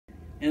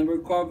And we're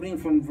covering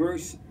from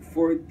verse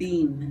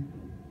 14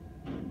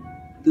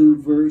 to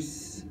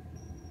verse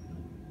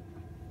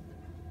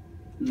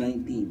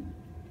 19.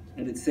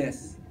 And it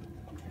says,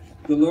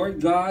 "The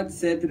Lord God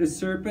said to the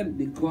serpent,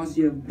 because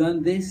you have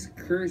done this,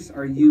 cursed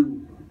are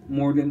you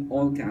more than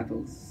all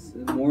cattle,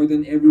 and more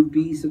than every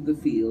beast of the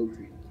field.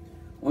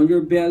 On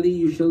your belly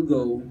you shall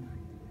go,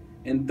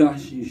 and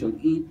dust you shall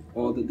eat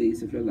all the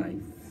days of your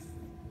life.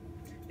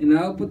 And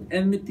I'll put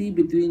enmity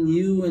between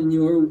you and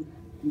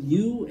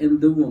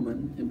the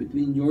woman, and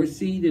between your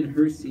seed and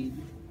her seed.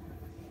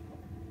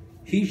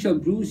 He shall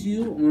bruise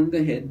you on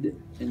the head,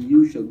 and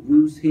you shall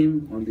bruise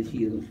him on the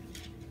heel.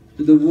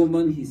 To the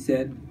woman he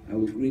said, I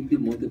will greatly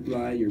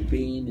multiply your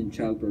pain in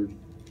childbirth.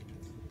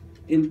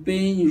 In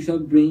pain you shall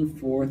bring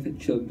forth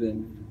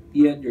children,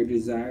 yet your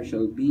desire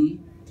shall be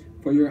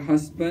for your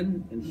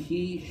husband, and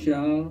he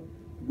shall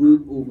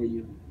rule over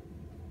you.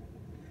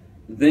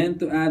 Then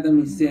to Adam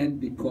he said,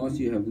 because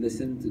you have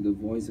listened to the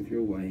voice of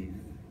your wife,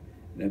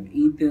 and have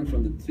eaten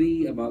from the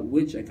tree about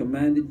which I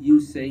commanded you,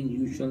 saying,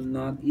 you shall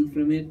not eat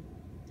from it,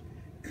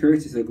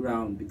 cursed is the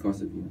ground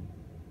because of you.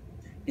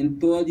 In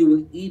toil you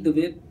will eat of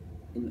it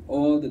in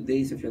all the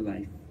days of your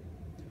life.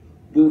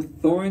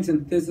 Both thorns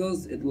and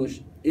thistles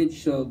it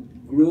shall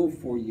grow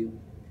for you,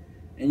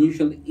 and you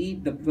shall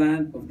eat the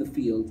plant of the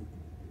field.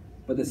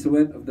 But the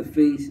sweat of the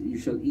face you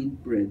shall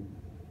eat bread,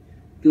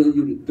 till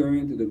you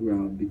return to the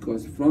ground,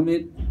 because from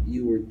it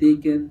you were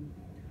taken,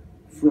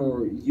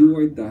 for you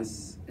are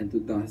dust, and to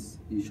dust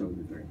you shall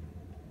return."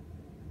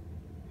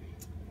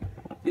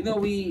 You know,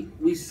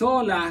 we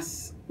saw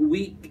last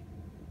week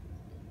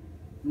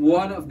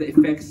one of the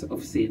effects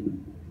of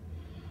sin.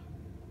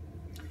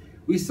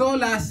 We saw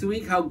last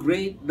week how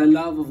great the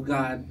love of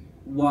God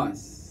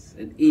was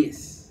and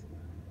is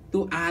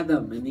to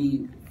Adam and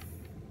Eve.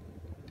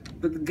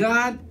 But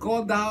God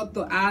called out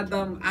to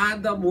Adam,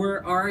 Adam,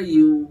 where are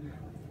you?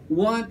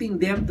 Wanting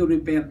them to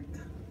repent.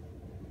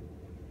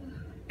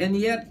 And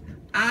yet,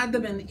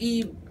 Adam and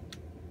Eve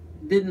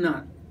did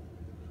not.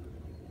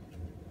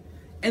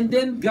 And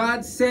then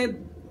God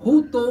said,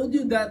 who told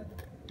you that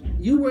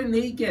you were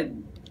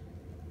naked?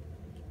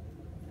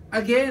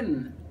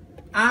 Again,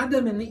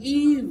 Adam and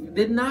Eve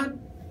did not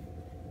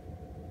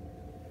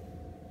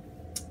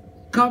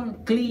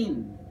come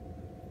clean.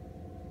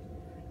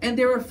 And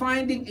they were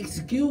finding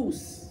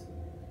excuse.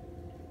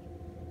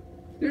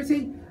 They're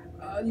saying,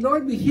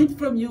 Lord, we hid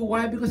from you.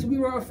 Why? Because we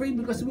were afraid,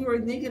 because we were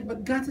naked.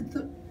 But God said,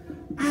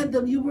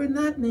 Adam, you were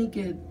not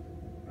naked.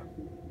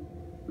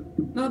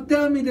 Now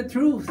tell me the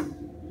truth.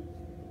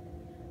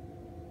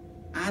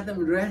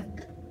 Adam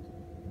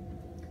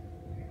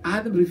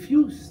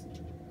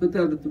refused to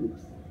tell the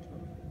truth.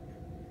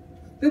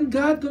 Then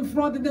God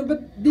confronted them,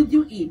 but did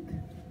you eat?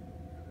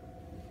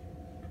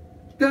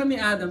 Tell me,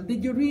 Adam,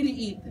 did you really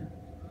eat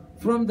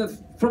from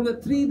the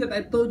tree that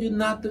I told you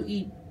not to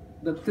eat?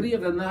 The tree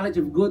of the knowledge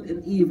of good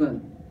and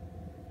evil.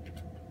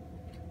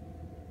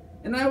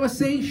 And I was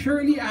saying,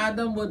 surely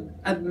Adam would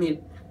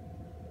admit.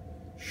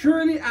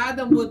 Surely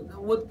Adam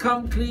would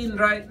come clean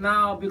right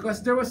now,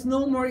 because there was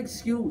no more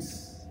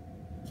excuse.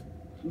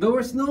 There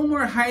was no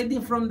more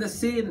hiding from the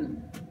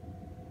sin.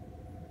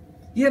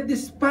 Yet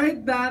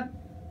despite that,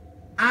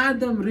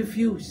 Adam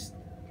refused.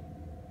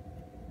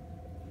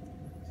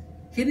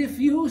 He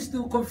refused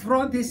to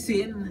confront his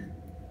sin.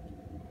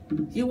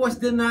 He was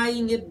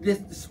denying it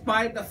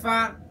despite the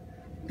fact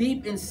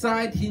deep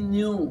inside he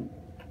knew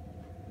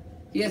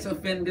he has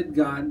offended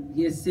God.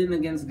 He has sinned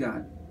against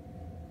God.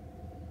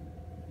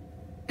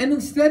 And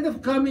instead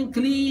of coming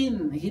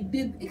clean, he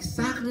did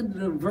exactly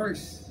the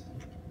reverse.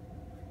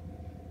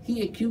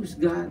 He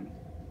accused God.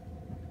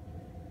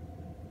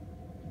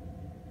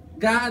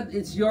 God,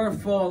 it's your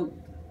fault.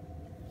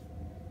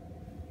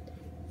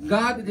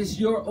 God, it is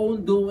your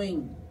own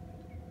doing.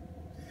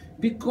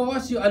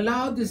 Because you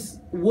allowed this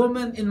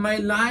woman in my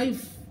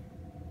life,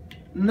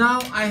 now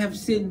I have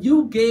sinned.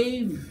 You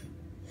gave,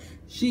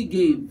 she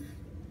gave.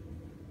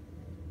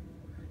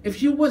 If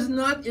she was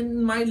not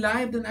in my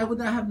life, then I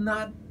would have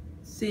not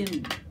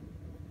sinned.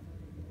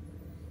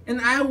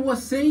 And I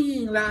was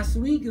saying last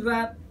week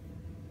that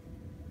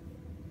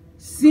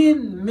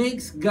sin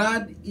makes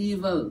God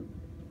evil.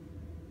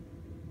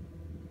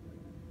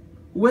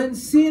 When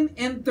sin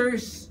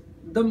enters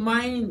the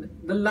mind,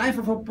 the life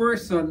of a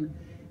person,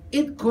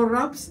 it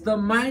corrupts the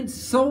mind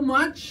so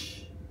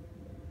much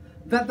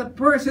that the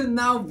person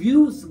now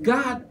views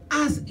God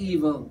as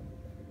evil.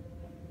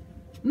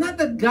 Not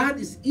that God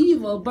is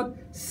evil, but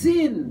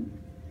sin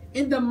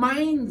in the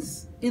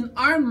minds, in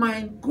our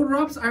mind,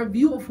 corrupts our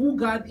view of who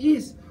God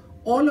is.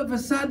 All of a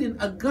sudden,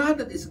 a God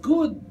that is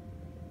good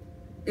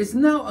is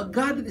now a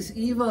God that is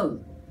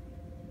evil.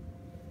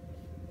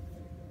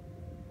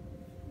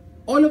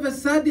 All of a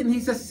sudden,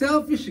 He's a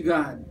selfish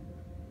God.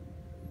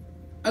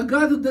 A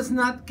God who does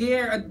not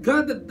care, a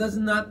God that does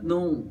not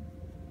know.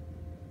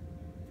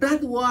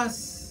 That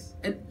was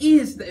and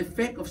is the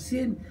effect of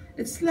sin.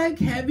 It's like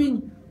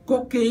having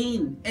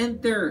cocaine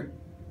enter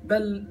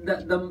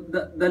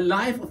the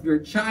life of your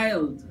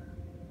child.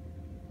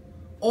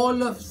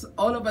 All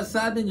of a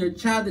sudden, your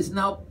child is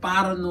now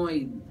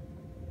paranoid.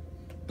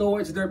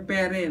 towards their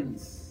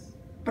parents.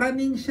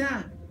 Praning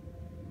siya.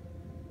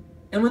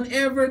 And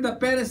whenever the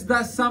parents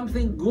does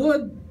something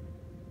good,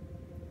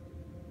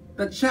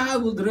 the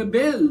child would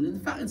rebel. In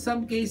fact, in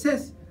some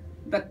cases,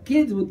 the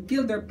kids would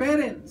kill their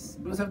parents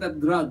because of that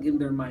drug in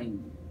their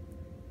mind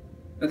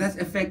that has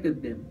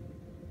affected them.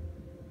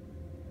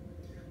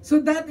 So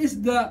that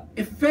is the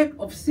effect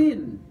of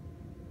sin.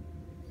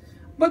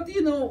 But you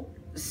know,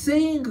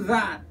 saying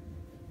that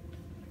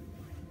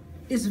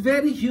is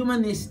very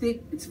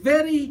humanistic. It's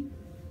very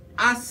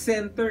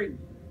us-centered.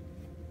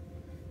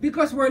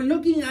 Because we're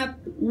looking at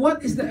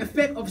what is the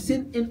effect of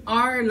sin in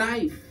our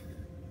life.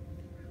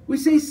 We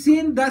say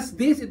sin does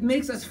this, it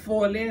makes us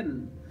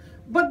fallen.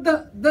 But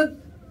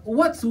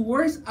what's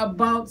worse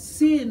about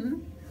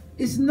sin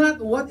is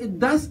not what it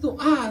does to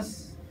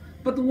us,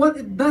 but what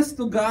it does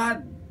to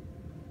God.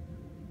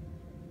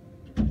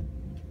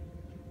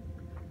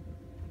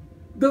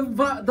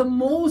 The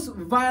most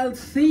vile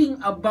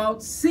thing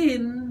about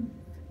sin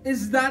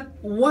is that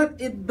what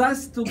it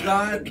does to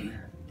God.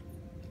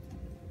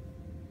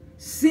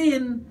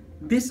 Sin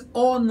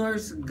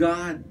dishonors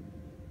God.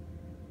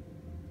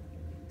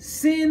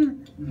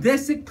 Sin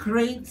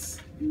desecrates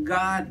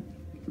God.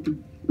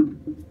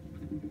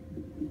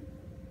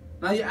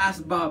 Now you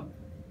ask Bob,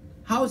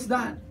 how's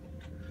that?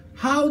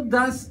 How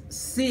does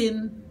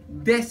sin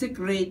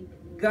desecrate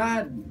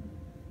God?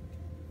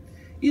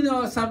 You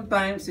know,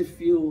 sometimes if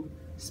you,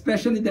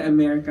 especially the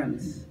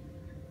Americans,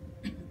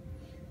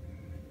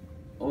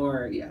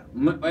 or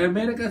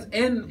Americans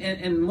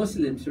and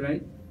Muslims,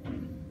 right?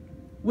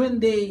 When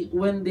they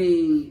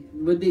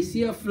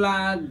see a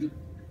flag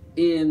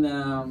in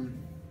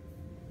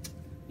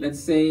let's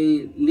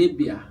say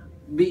Libya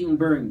being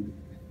burned,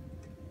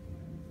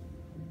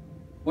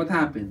 what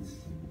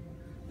happens?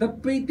 The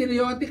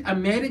patriotic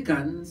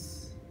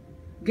Americans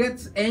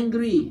gets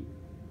angry.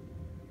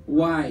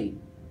 Why?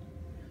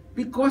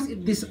 Because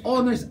it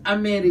dishonors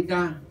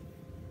America.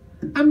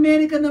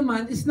 America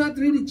naman is not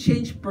really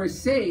changed per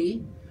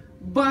se,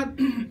 but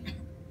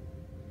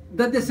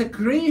the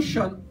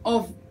desecration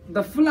of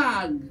the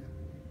flag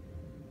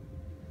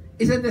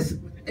is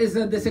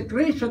a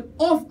desecration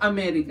of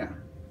America.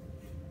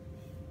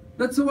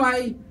 That's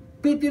why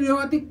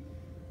patriotic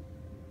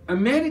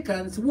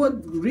Americans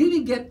would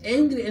really get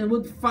angry and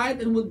would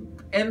fight and would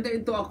enter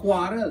into a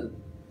quarrel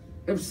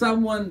if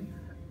someone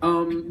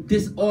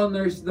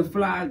dishonors the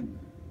flag.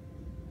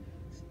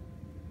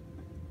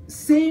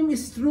 Same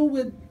is true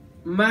with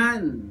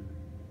man.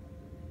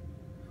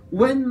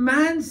 When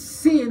man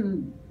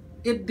sinned,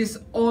 it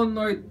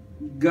dishonored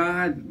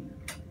God.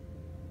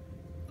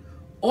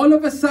 All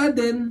of a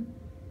sudden,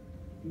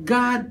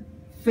 God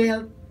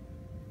felt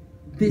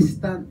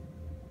distant.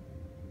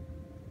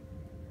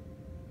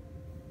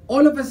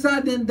 All of a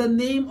sudden, the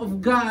name of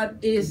God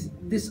is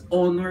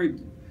dishonored.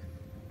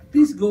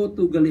 Please go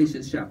to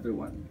Galatians chapter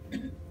 1.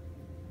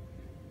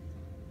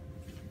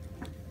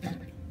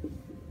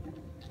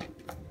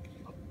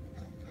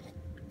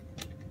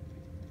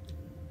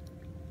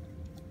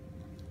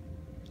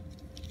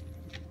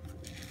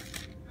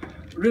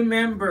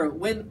 Remember,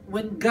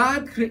 when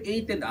God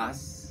created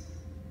us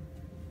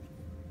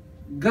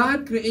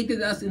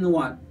in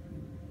what?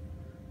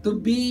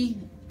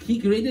 He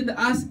created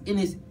us in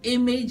His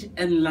image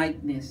and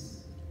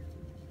likeness.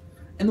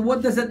 And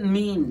what does that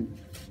mean?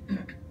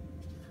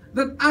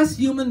 That as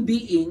human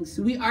beings,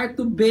 we are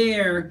to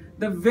bear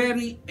the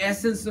very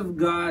essence of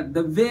God,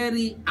 the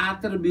very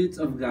attributes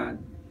of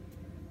God.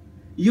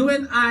 You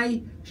and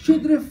I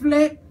should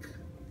reflect.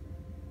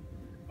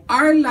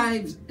 Our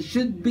lives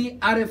should be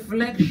a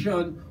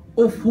reflection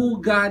of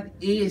who God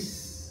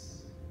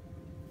is.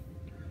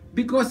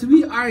 Because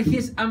we are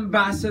His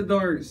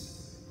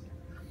ambassadors.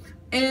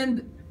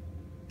 And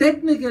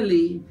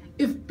technically,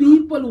 if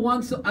people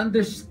want to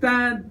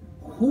understand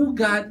who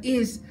God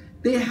is,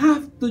 they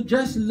have to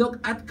just look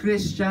at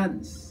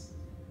Christians.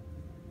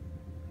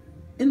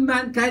 In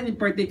mankind in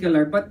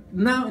particular, but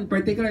now in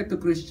particular to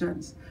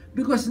Christians.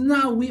 Because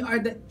now we are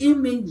the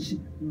image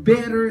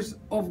bearers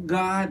of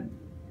God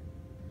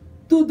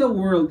to the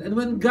world. And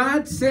when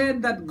God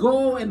said that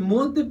go and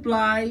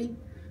multiply,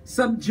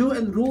 subdue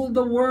and rule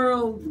the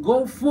world,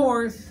 go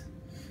forth,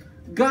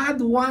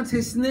 God wants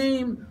His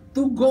name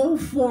to go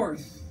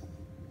forth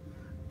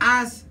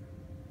as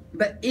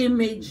the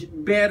image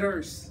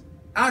bearers,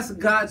 as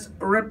God's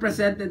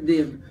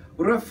representative,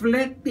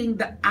 reflecting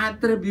the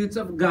attributes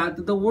of God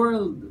to the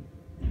world.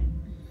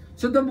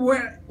 So that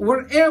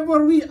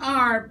wherever we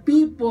are,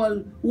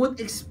 people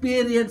would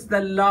experience the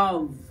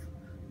love,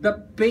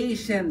 the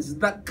patience,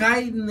 the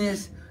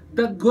kindness,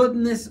 the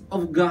goodness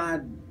of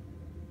God.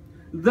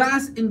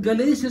 Thus, in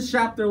Galatians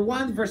chapter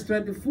 1, verse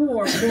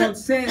 24, Paul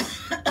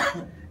says,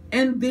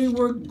 and they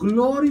were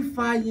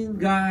glorifying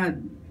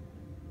God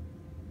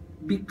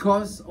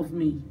because of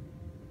me.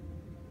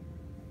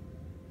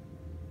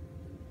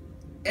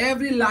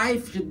 Every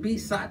life should be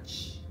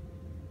such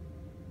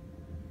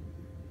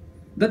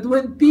that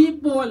when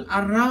people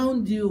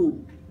around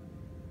you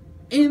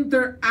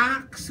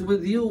interacts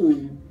with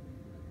you,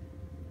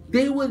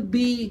 they will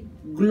be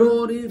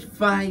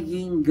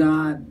glorifying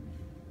God.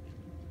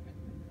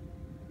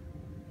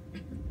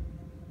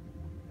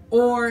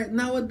 Or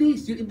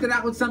nowadays, you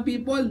interact with some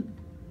people,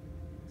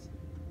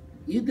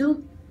 you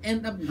don't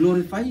end up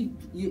glorifying.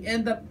 You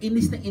end up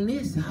inis na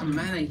inis. Ah,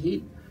 man, I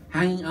hate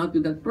hanging out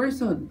with that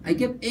person. I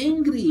get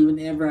angry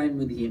whenever I'm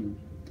with him.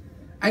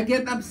 I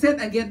get upset.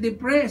 I get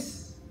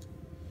depressed.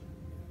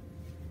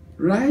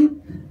 Right?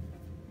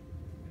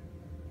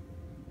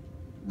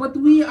 But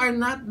we are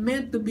not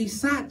meant to be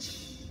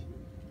such.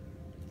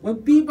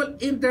 When people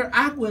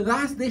interact with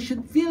us, they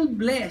should feel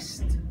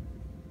blessed.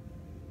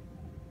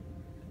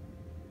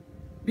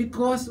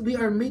 Because we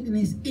are made in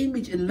His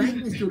image and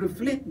likeness to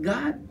reflect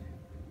God.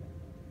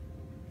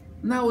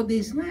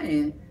 Nowadays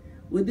nga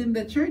within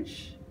the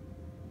church,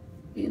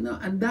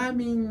 ang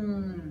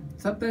daming,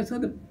 sometimes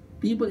the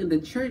people in the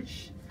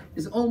church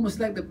is almost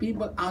like the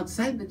people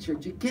outside the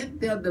church. You can't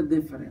tell the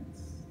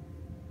difference.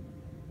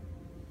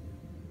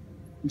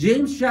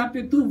 James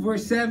chapter 2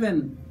 verse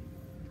 7.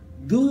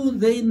 Do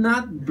they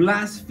not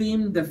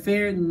blaspheme the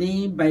fair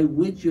name by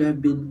which you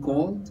have been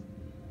called?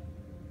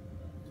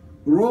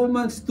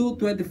 Romans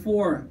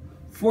 2:24.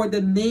 For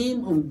the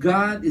name of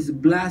God is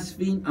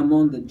blasphemed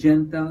among the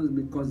Gentiles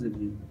because of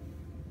you.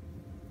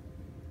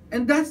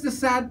 And that's the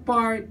sad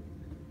part.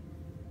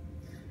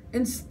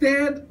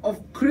 Instead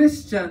of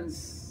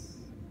Christians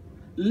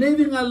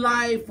living a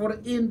life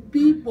wherein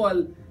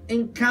people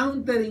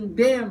encountering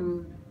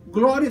them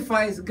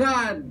glorifies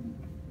God,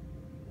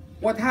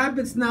 what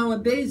happens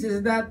nowadays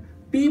is that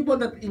people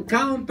that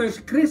encounters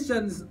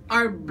Christians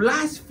are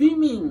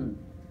blaspheming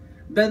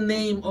the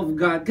name of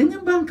God.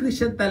 Ganyan ba ang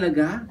Christian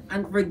talaga?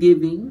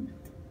 Unforgiving?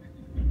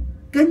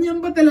 Ganyan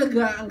ba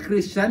talaga ang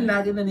Christian?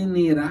 Lagi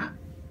naninira?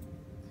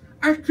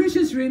 Are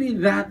Christians really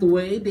that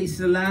way? They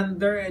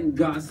slander and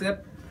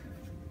gossip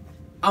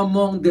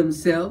among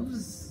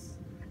themselves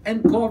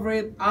and cover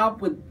it up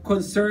with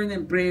concern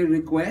and prayer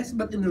requests,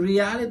 but in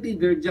reality,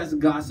 they're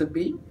just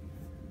gossiping?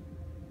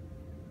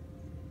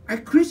 Are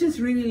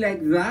Christians really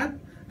like that?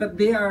 That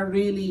they are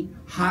really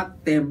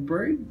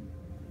hot-tempered?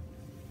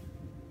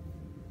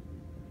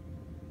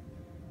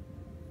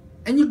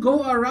 And you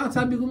go around,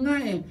 sabi ko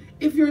nga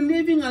if you're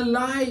living a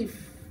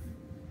life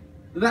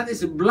that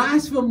is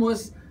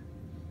blasphemous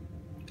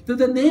to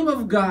the name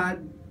of God,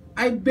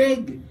 I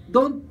beg,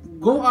 don't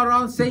go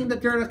around saying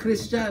that you're a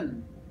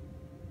Christian.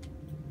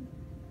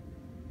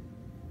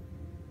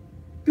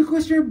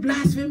 Because you're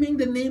blaspheming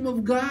the name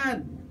of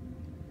God.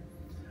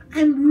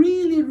 I'm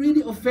really,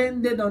 really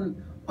offended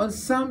on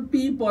some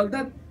people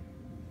that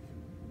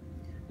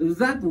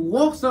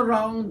walks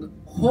around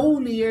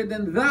holier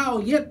than thou,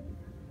 yet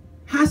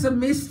has a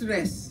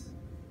mistress.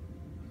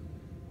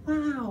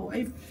 Wow,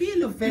 I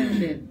feel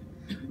offended.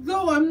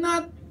 Though I'm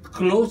not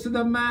close to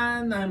the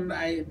man,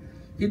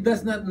 he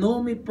does not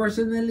know me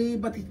personally,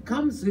 but he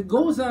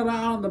goes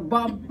around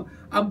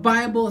a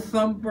Bible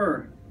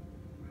thumper,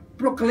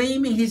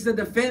 proclaiming he's the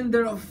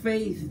defender of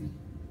faith.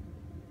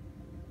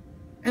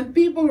 And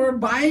people were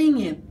buying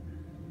it.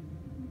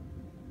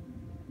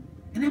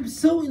 And I'm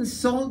so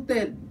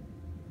insulted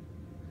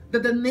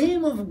that the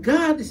name of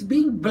God is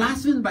being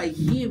blasphemed by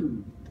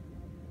him.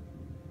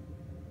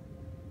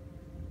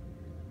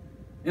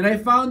 And I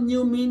found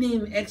new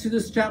meaning in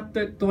Exodus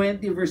chapter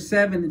 20 verse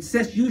 7. It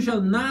says, you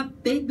shall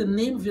not take the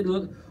name of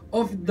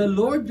the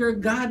Lord your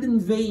God in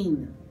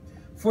vain.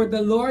 For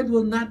the Lord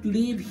will not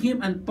leave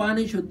him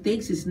unpunished who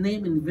takes his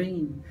name in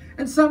vain.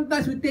 And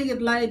sometimes we take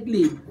it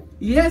lightly.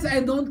 Yes,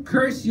 I don't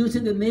curse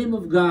using the name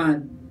of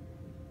God.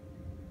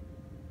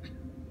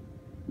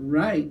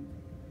 Right.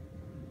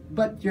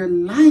 But your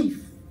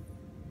life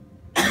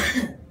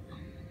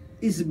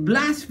is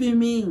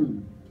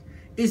blaspheming,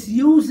 is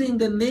using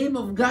the name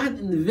of God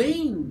in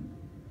vain.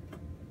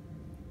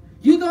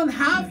 You don't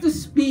have to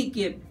speak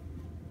it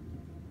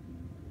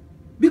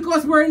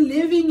because we're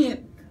living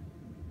it.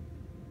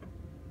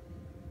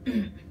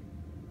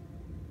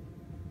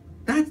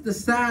 That's the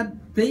sad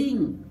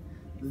thing.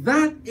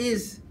 That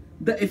is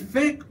the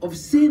effect of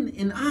sin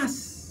in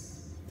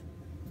us.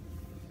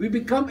 We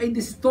become a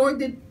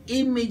distorted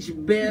image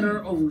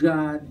bearer of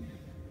God.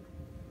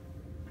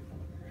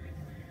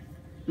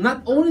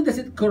 Not only does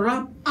it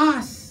corrupt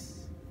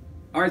us,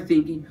 our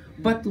thinking,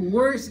 but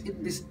worse,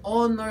 it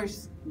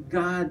dishonors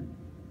God.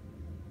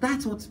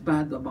 That's what's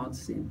bad about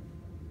sin.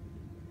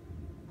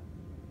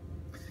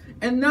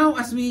 And now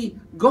as we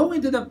go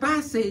into the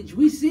passage,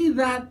 we see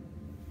that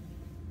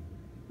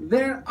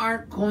there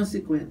are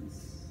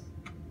consequences.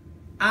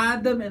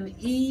 Adam and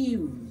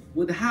Eve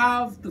would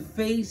have to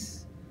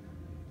face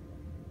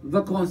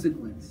the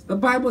consequence. The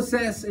Bible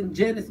says in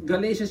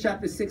Galatians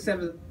chapter 6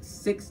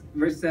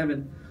 verse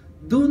 7,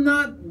 do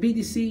not be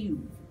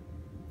deceived.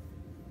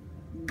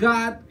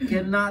 God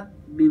cannot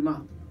be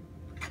mocked.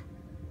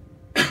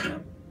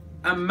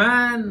 A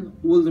man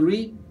will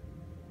reap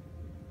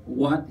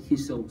what he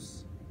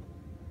sows.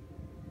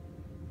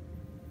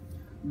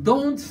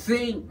 Don't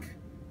think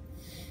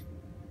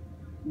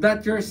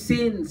that your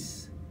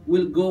sins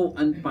will go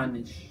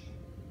unpunished.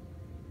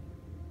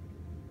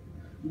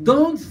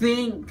 Don't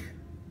think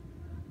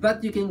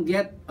that you can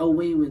get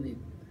away with it.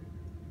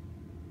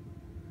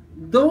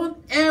 Don't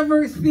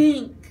ever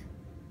think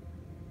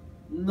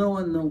no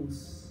one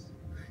knows.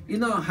 You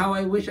know how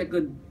I wish I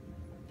could,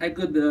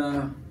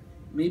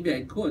 maybe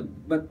I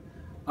could, but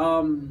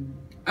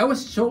I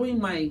was showing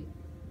my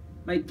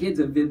kids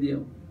a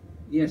video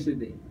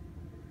yesterday.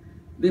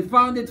 They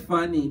found it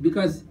funny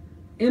because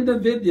in the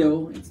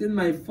video, it's in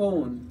my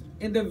phone,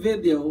 in the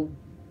video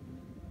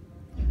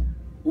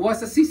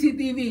was a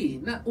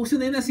CCTV. Uso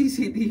na yun na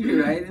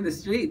CCTV, right, in the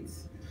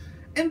streets.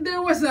 And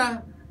there's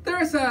a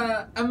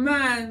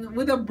man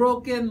with a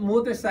broken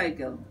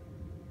motorcycle.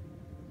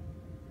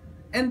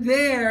 And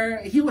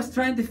there, he was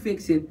trying to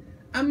fix it.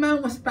 A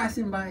man was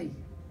passing by.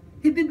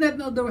 He did not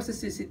know there was a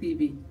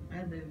CCTV.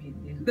 And the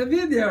video. The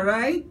video,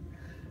 right?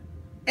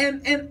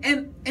 And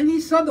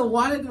he saw the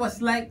wallet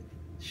was like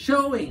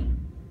showing.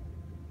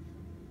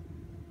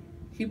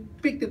 He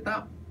picked it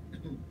up.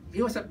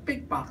 He was a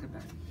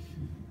pickpocketer.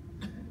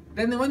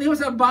 Then when he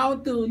was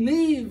about to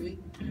leave,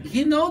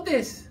 he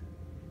noticed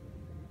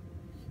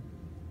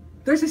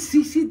there's a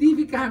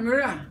CCTV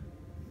camera.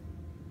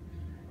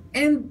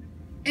 And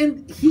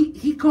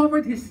he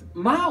covered his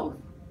mouth.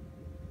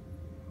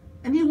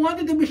 And he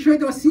wanted to be sure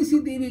there was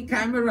CCTV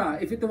camera,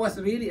 if it was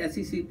really a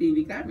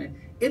CCTV camera.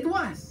 It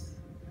was.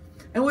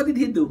 And what did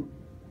he do?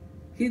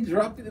 He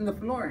dropped it in the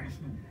floor.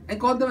 And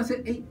called them and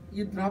said, "Hey,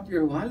 you dropped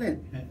your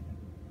wallet."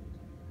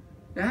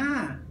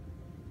 Yeah.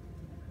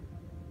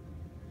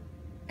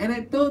 And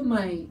I told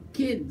my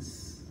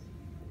kids,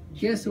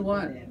 guess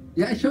what?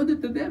 Yeah, I showed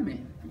it to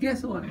them.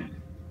 Guess what?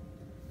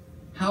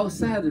 How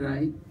sad,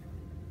 right?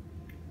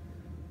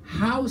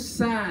 How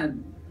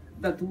sad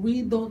that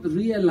we don't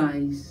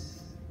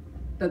realize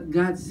that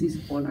God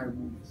sees all our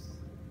moves.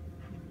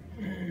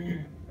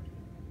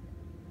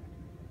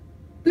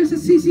 There's a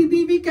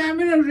CCTV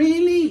camera,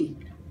 really?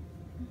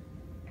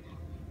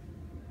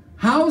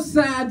 How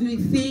sad we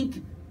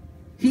think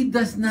He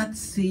does not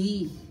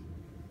see.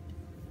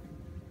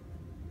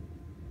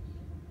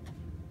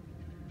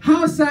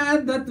 How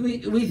sad that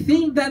we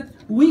think that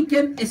we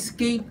can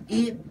escape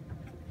it.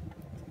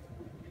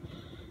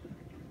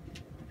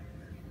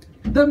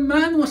 The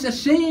man was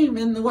ashamed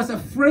and was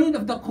afraid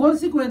of the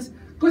consequence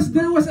because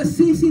there was a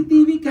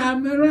CCTV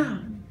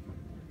camera.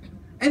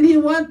 And he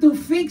wanted to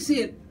fix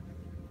it.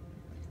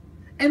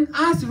 And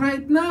us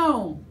right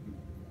now,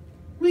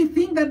 we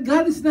think that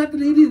God is not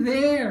really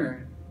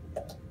there.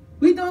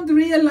 We don't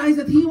realize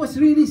that He was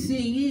really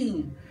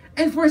seeing.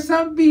 And for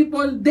some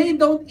people, they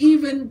don't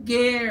even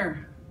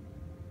care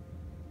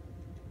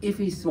if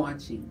He's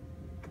watching.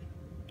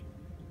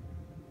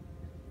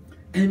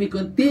 And we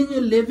continue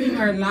living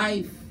our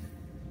life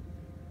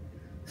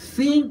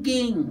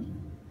thinking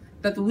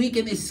that we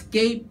can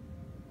escape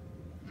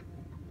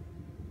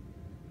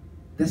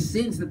the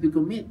sins that we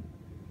commit.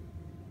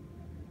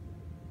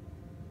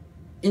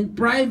 In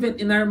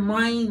private, in our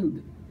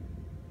mind,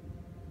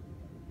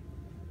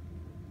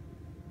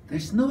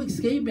 there's no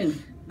escaping.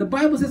 The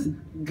Bible says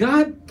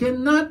God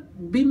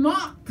cannot be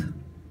mocked.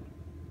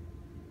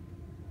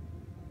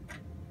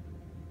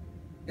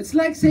 It's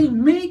like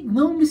saying, make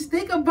no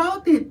mistake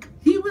about it.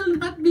 He will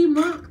not be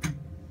mocked.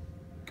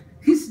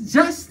 His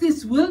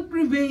justice will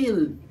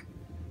prevail.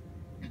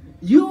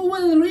 You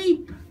will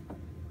reap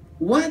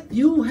what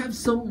you have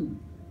sown.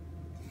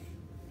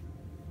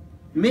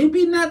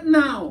 Maybe not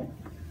now.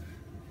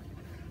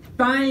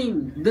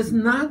 Time does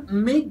not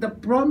make the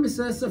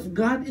promises of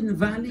God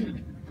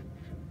invalid.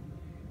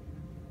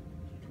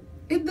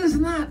 It does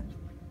not.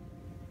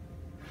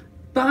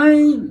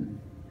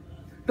 Time.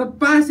 The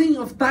passing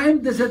of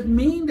time doesn't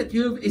mean that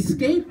you have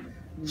escaped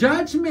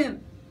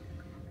judgment.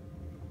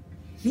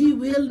 He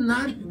will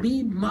not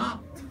be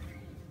mocked.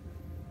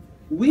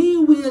 We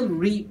will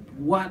reap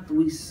what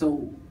we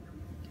sow.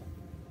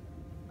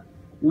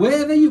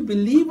 Whether you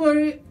believe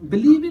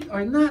it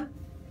or not,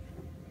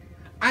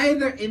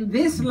 either in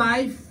this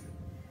life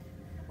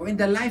or in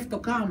the life to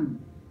come,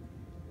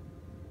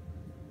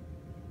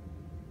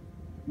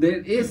 there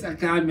is a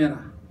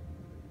camera.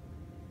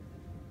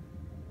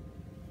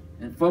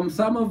 And from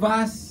some of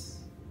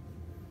us,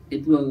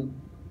 it will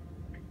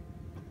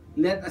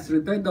let us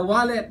return the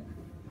wallet.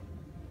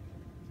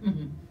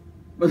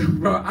 But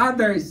for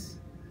others,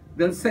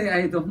 they'll say,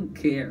 I don't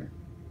care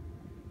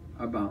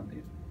about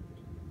it.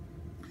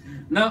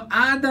 Now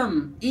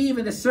Adam, Eve,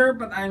 and the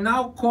serpent are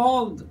now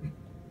called.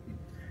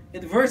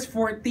 In verse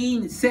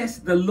 14, it says,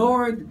 the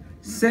Lord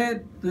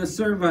said to the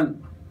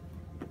serpent,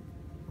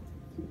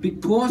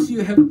 because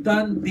you have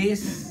done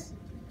this,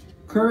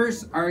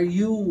 cursed are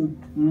you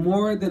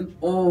more than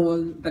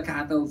all the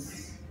cattle.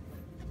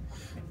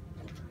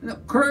 Now,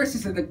 curse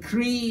is a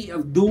decree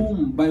of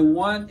doom by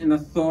one in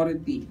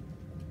authority.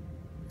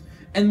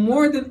 And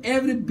more than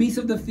every beast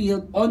of the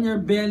field, on your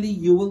belly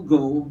you will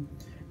go,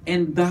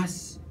 and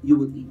thus you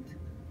will eat.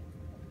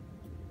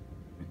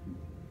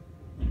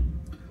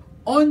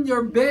 On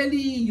your belly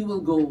you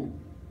will go.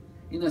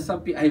 You know,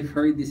 I've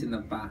heard this in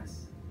the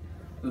past.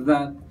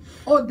 That,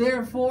 oh,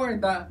 therefore,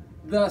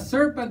 the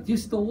serpent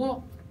used to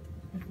walk.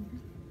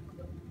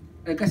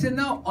 Kasi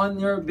now, on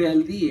your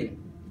belly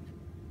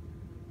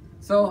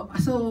So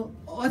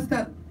what's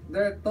that?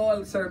 They're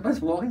tall serpents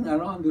walking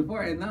around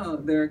before, and now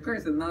they're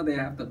cursed, and now they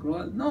have to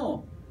crawl.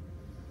 No,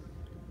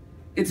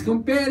 it's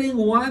comparing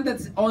one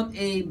that's on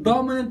a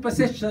dominant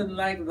position,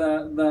 like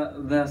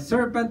the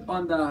serpent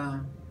on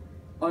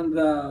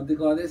the they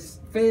call this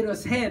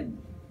Pharaoh's head,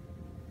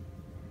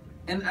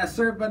 and a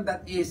serpent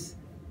that is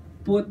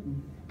put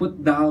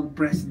down,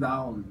 pressed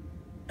down.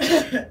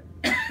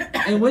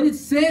 And when it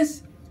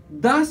says,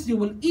 "Thus you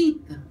will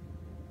eat,"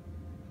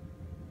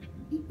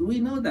 we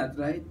know that,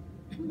 right?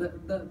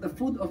 The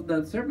food of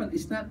the serpent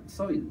is not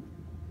soil,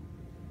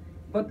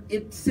 but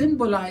it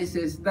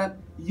symbolizes that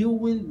you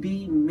will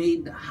be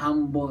made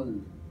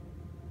humble.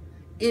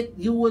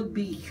 You will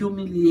be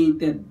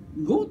humiliated.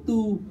 Go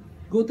to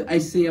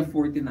Isaiah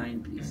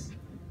 49, please.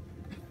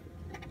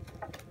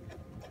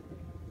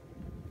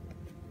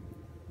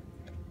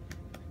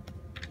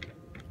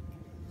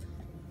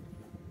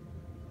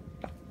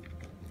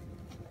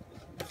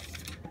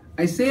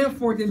 Isaiah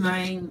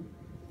 49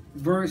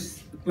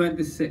 verse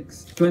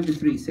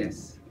 23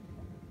 says,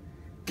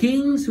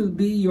 "Kings will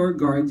be your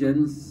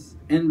guardians,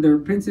 and their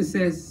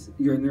princesses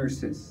your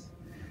nurses.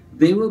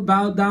 They will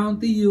bow down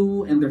to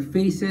you and their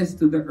faces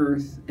to the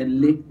earth and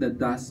lick the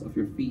dust of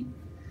your feet.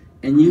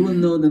 And you will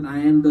know that I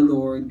am the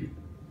Lord.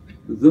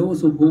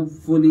 Those who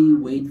hopefully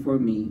wait for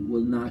me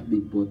will not be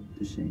put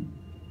to shame."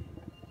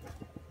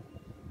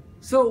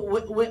 So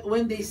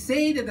when they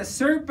say that the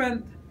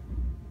serpent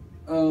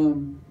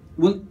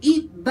will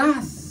eat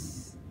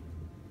dust,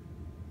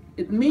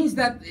 it means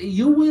that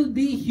you will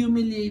be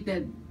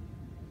humiliated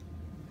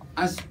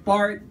as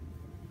part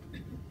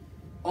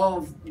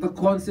of the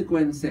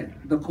consequence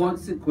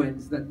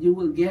that you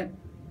will get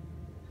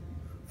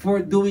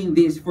for doing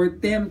this, for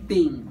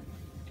tempting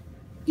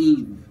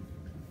Eve.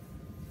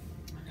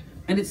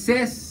 And it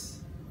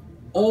says,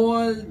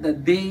 all the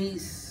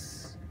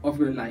days of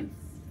your life.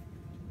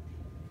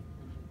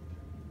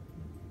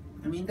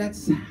 I mean,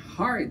 that's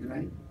hard,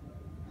 right?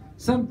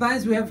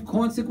 Sometimes we have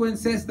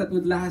consequences that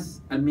would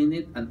last a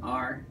minute, an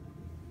hour.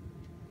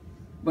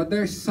 But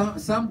there's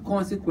some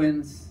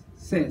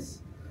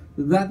consequences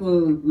that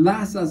will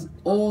last us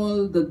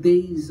all the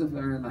days of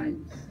our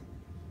lives.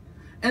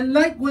 And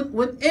like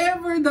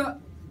whenever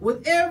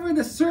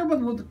the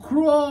serpent would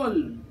crawl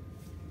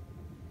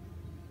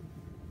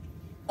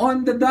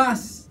on the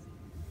dust,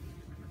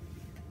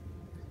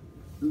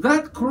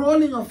 that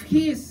crawling of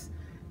his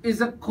is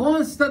a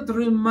constant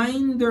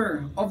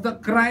reminder of the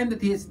crime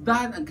that he has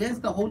done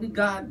against the Holy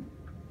God.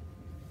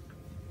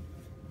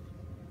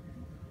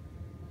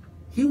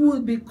 He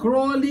would be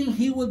crawling,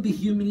 he would be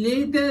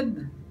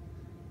humiliated,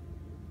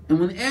 and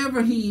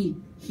whenever he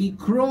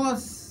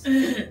crawls,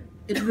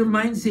 it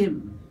reminds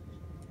him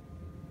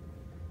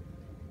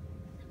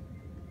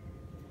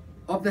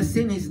of the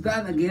sin he's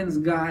done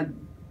against God.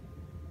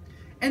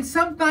 And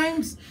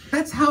sometimes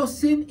that's how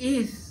sin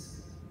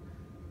is.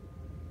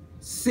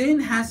 Sin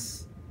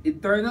has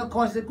eternal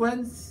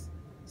consequence.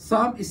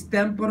 Some is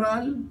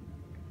temporal.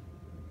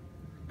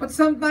 But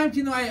sometimes,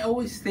 I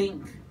always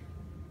think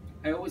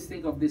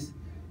of these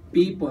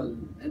people,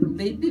 and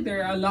lately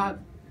there are a lot.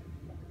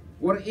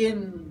 We're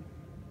in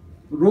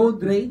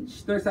road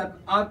rage. There's an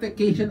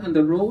altercation on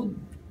the road.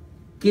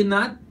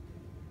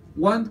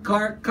 One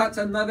car cuts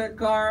another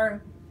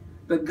car.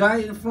 The guy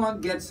in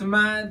front gets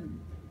mad.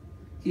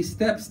 He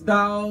steps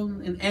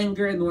down in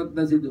anger, and what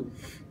does he do?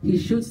 He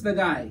shoots the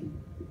guy.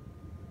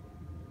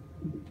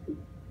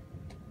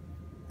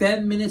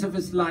 10 minutes of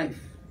his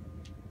life.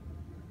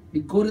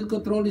 He couldn't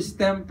control his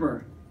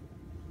temper.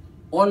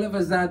 All of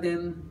a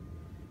sudden,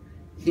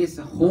 his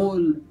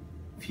whole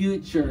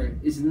future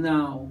is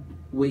now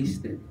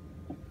wasted.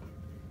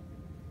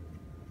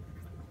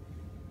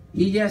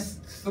 He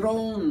has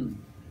thrown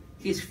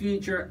his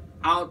future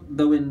out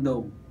the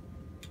window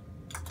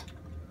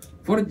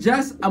for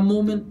just a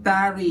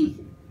momentary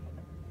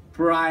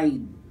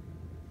pride.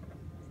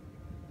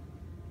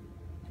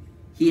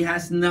 He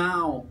has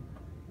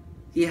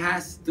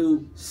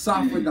to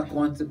suffer the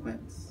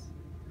consequence.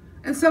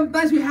 And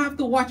sometimes we have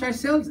to watch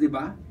ourselves, di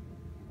ba?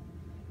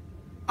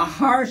 A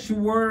harsh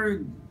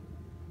word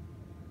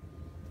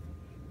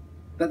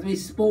that we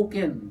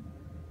spoken,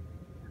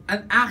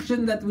 an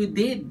action that we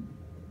did,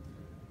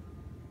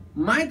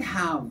 might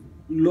have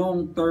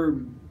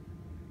long-term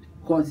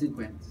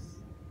consequence.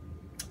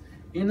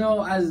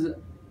 As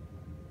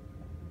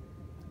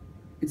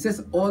it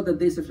says, all the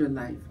days of your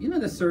life.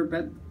 The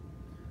serpent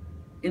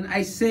in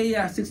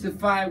Isaiah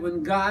 65,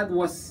 when God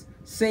was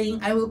saying,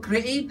 I will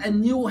create a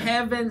new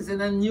heavens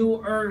and a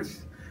new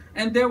earth,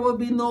 and there will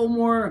be no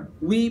more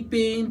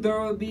weeping, there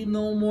will be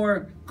no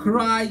more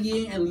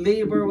crying, and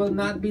labor will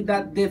not be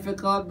that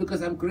difficult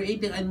because I'm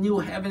creating a new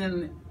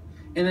heaven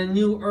and a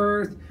new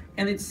earth.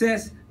 And it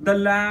says,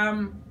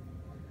 the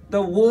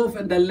wolf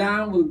and the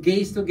lamb will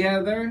gaze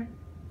together.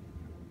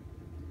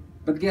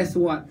 But guess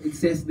what? It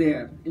says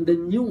there, in the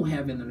new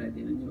heaven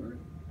already, in the new earth,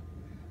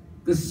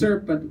 the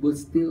serpent will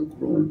still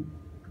crawl.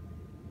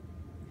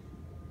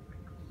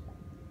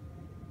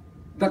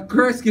 The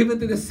curse given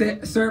to the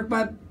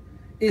serpent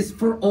is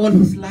for all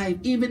his life.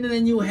 Even in the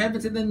new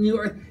heavens and the new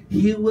earth,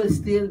 he will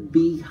still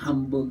be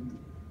humbled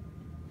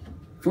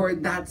for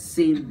that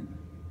sin.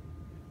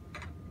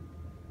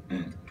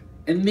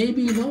 And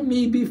maybe,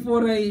 maybe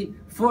for a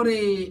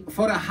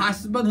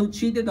husband who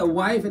cheated a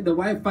wife and the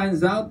wife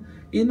finds out,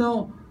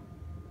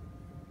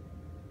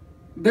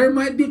 there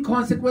might be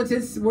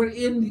consequences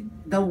wherein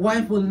the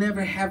wife will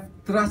never have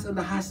trust in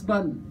the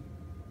husband.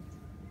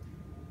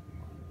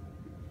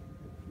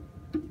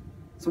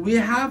 So we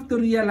have to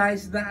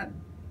realize that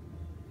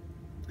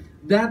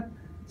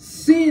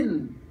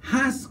sin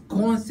has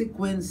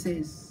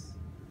consequences,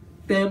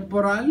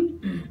 temporal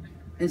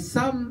and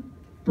some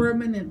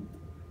permanent.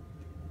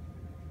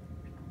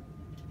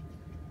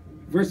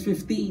 Verse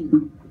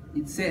 15,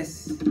 it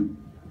says,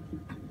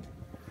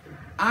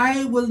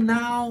 I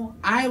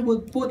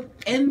will put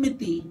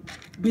enmity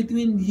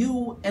between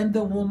you and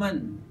the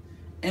woman,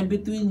 and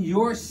between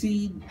your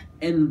seed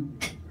and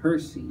her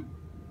seed.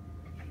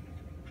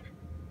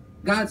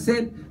 God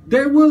said,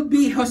 there will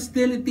be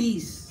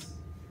hostilities.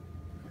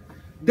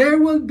 There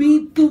will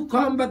be two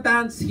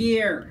combatants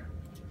here.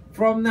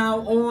 From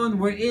now on,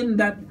 wherein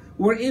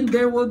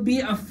there will be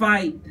a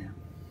fight.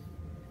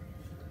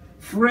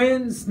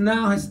 Friends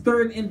now has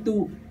turned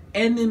into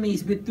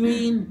enemies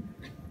between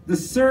the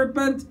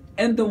serpent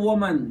and the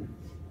woman.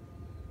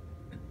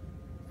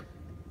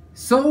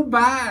 So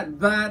bad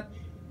that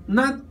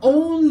not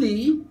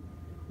only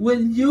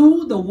will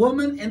you, the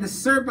woman, and the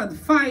serpent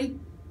fight,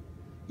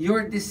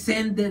 your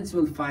descendants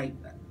will fight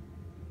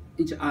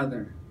each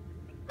other.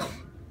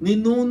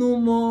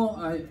 Ninuno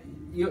mo,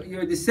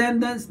 your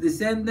descendants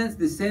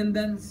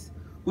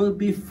will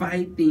be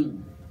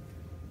fighting.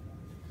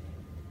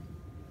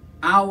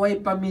 Away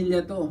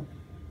pamilya to.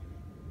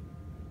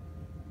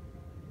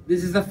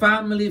 This is a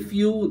family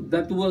feud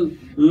that will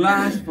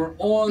last for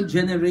all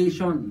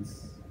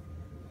generations.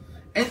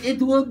 And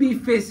it will be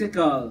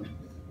physical.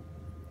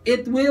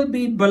 It will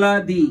be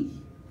bloody.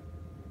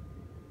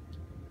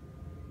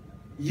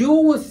 You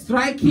will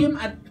strike him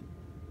at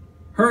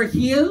her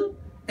heel,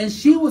 and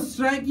she will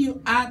strike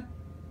you at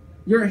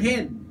your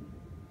head.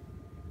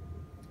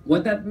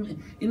 What that,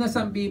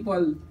 some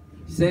people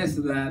says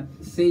that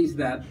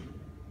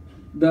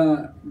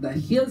the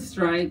heel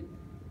strike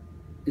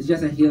is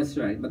just a heel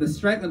strike, but the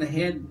strike on the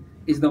head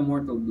is the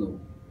mortal blow.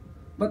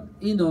 But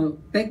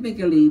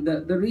technically,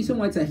 the reason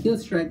why it's a heel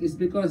strike is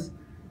because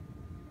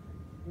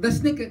the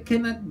snake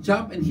cannot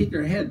jump and hit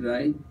your head,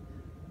 right?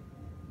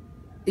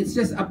 It's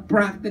just a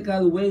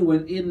practical way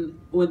when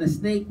a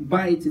snake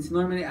bites, it's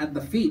normally at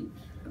the feet,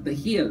 at the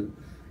heel.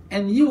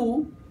 And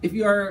you, if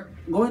you are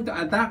going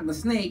to attack the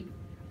snake,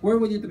 where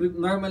would you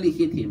normally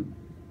hit him?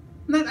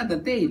 Not at the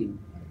tail.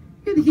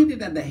 You'd hit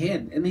it at the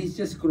head, and he's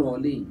just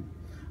crawling.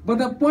 But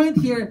the point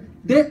here,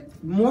 that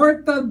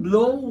mortal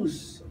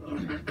blows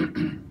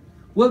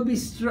will be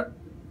struck.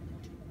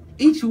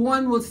 Each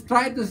one will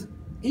try to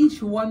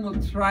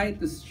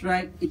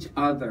strike each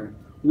other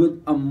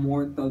with a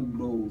mortal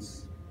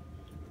blows.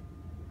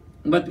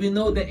 But we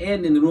know the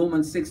end in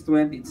Romans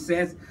 6:20. It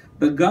says,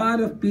 the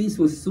God of peace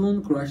will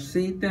soon crush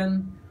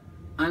Satan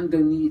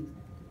underneath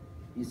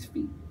his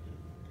feet.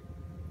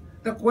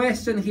 The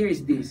question here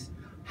is this: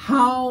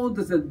 how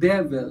does the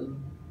devil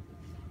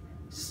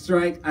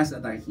strike us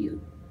at our heel?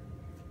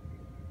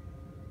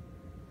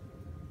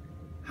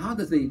 How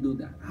does he do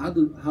that?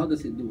 How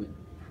does he do it?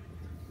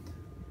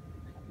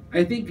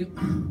 I think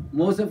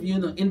most of you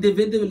know,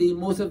 individually,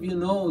 most of you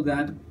know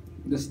that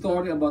the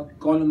story about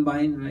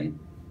Columbine, right?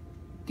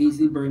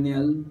 Casey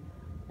Bernell,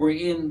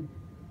 wherein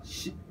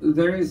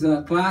there is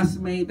a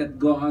classmate that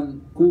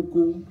gone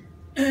cuckoo,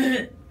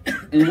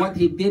 and what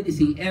he did is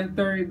he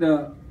entered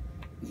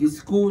his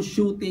school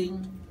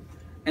shooting,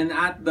 and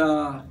at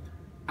the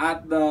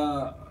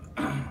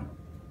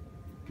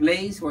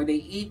place where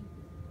they eat,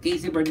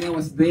 Casey Bernell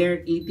was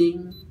there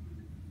eating.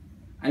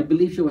 I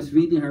believe she was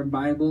reading her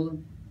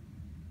Bible,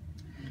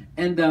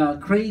 and the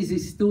crazy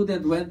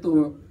student went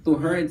to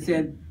her and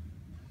said,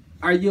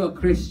 "Are you a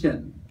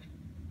Christian?"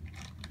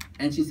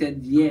 And she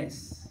said,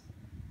 "Yes."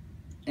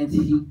 And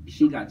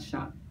she got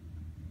shot.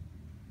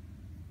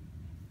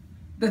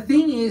 The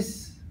thing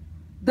is,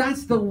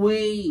 that's the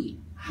way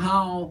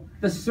how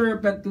the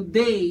serpent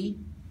today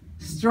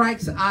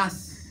strikes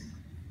us.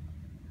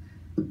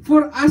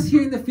 For us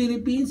here in the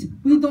Philippines,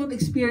 we don't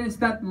experience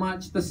that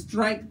much the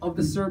strike of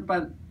the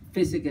serpent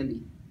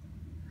physically.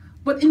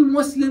 But in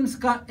Muslim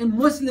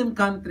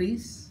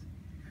countries,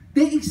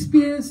 they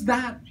experience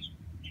that.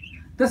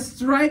 The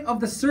strike of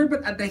the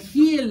serpent at the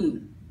heel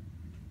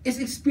is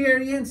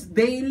experienced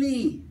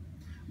daily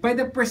by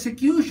the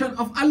persecution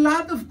of a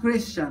lot of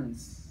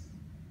Christians.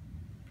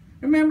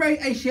 Remember,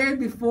 I shared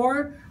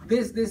before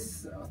this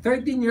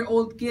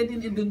 13-year-old kid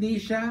in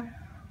Indonesia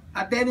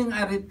attending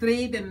a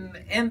retreat and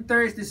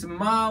enters this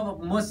mob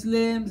of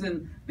Muslims,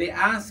 and they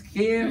ask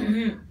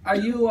him, "Are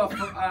you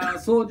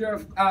a soldier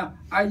of?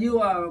 Are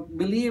you a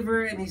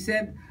believer?" And he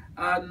said,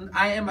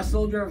 "I am a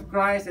soldier of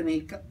Christ." And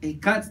he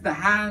cuts the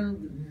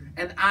hand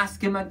and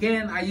asks him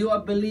again, "Are you a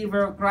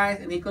believer of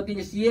Christ?" And he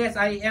continues, "Yes,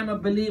 I am a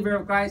believer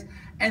of Christ."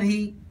 and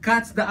he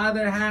cuts the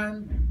other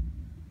hand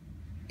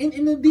in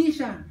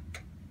Indonesia.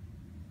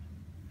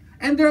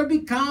 And there will be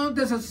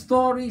countless of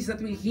stories that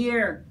we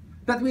hear,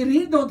 that we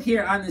really don't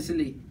hear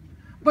honestly.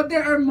 But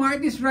there are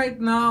martyrs right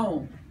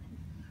now,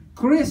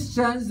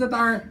 Christians that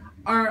are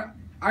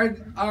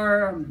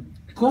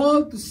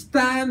called to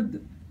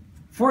stand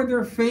for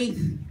their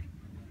faith.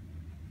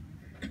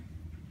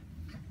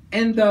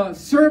 And the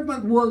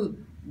serpent will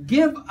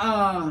give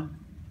a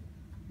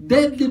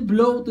deadly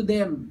blow to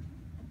them.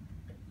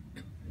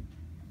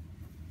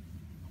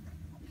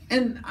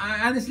 And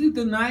honestly,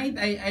 tonight,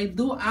 I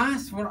do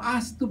ask for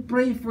us to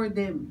pray for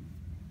them.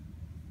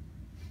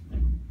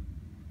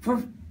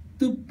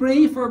 To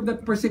pray for the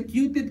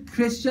persecuted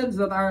Christians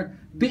that are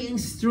being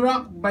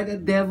struck by the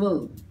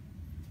devil.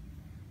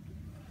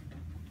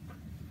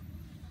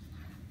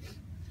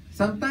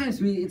 Sometimes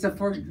they're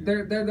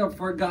the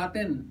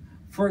forgotten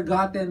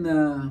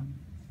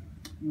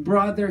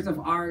brothers of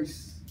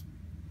ours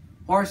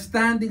who are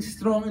standing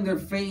strong in their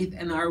faith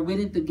and are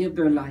willing to give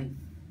their life.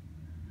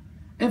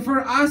 And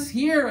for us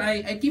here,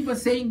 I keep on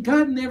saying,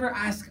 God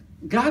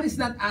is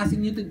not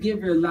asking you to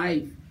give your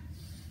life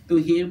to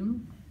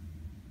Him.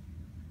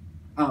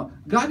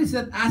 God is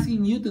not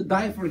asking you to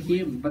die for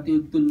Him, but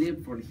to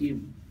live for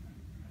Him.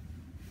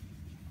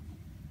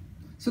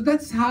 So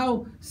that's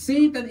how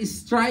Satan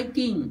is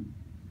striking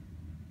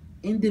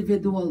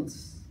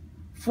individuals.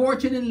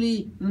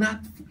 Fortunately,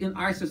 not in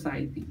our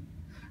society.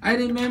 I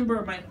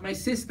remember, my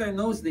sister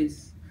knows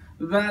this,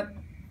 that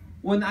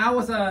when I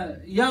was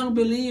a young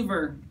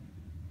believer,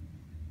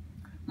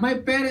 my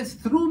parents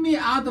threw me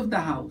out of the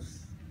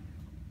house.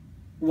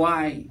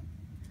 Why?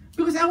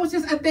 Because I was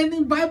just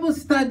attending Bible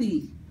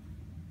study.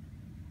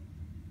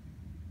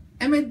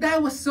 And my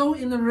dad was so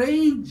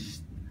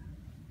enraged.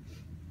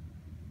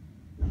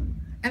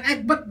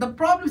 But the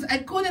problem is I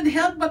couldn't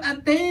help but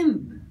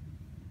attend.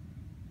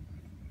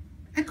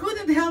 I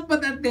couldn't help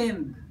but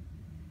attend.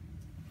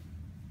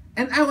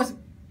 And I was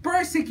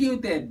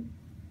persecuted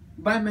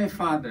by my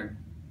father.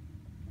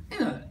 You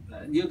know,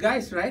 you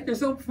guys, right? You're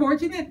so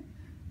fortunate.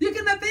 You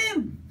can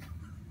attend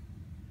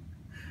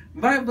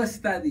Bible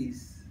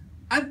studies.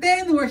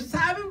 Attend where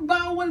sabing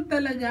bawal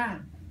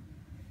talaga.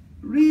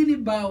 Really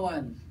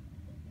bawal.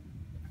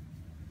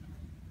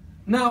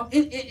 Now,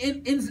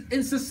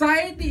 in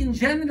society in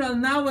general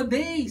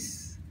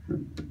nowadays,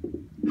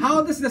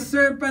 how does the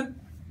serpent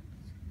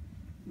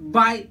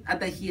bite at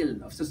the heel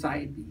of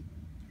society?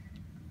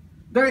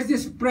 There is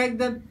this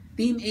pregnant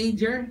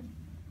teenager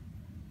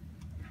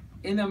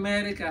in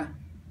America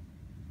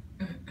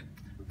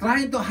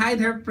trying to hide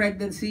her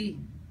pregnancy.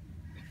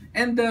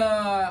 And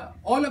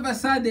all of a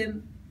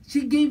sudden,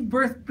 she gave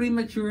birth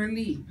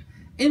prematurely.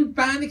 In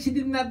panic, she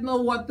did not know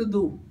what to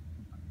do.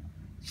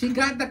 She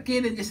got the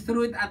kid and just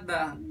threw it at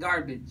the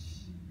garbage.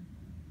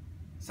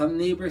 Some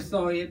neighbors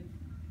saw it,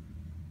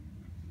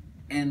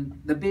 and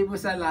the baby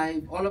was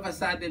alive. All of a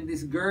sudden,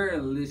 this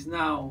girl is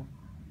now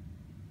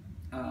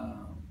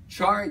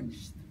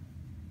charged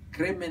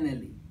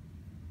criminally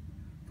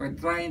for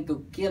trying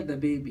to kill the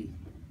baby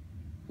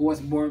who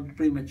was born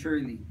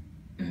prematurely.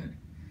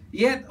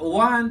 Yet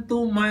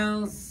 1-2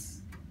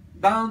 miles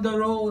down the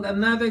road,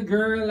 another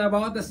girl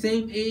about the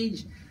same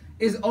age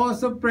is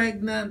also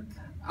pregnant,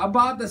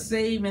 about the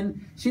same,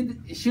 and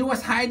she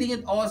was hiding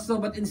it also,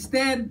 but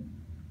instead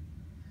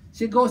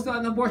she goes to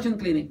an abortion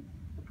clinic.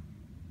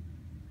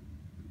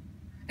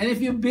 And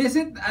if you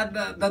visit at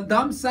the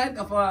dump site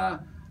of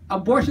a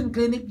abortion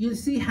clinic, you'll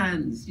see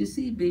hands, you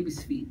see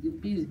baby's feet,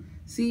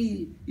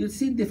 you'll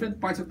see different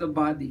parts of the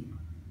body.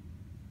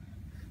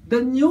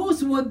 The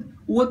news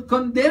would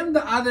condemn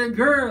the other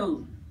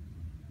girl,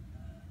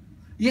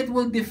 yet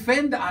will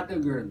defend the other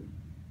girl.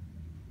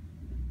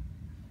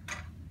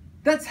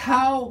 That's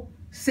how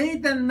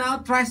Satan now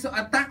tries to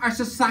attack our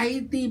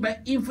society by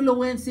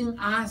influencing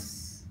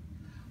us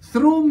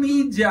through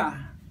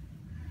media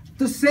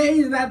to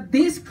say that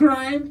this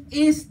crime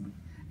is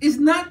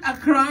not a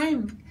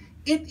crime.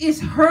 It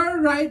is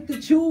her right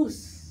to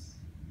choose.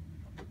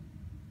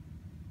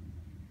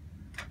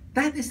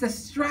 That is the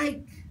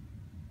strike.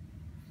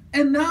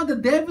 And now the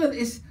devil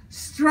is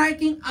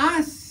striking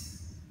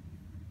us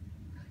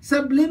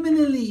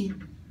subliminally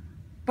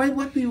by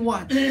what we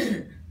watch,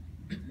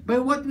 by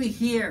what we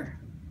hear.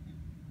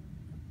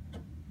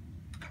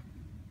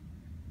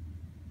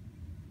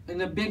 In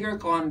a bigger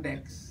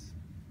context,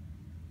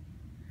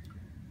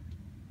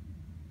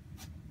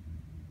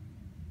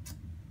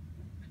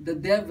 the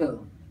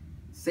devil,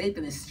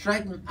 Satan, is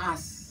striking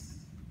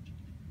us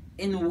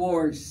in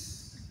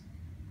wars,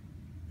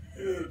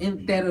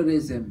 in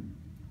terrorism.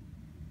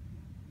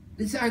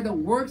 These are the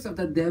works of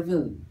the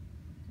devil,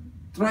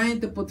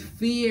 trying to put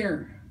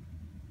fear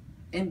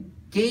and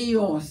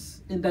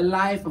chaos in the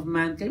life of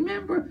mankind.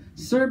 Remember,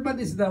 serpent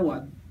is the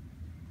what?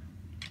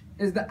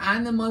 Is the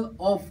animal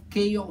of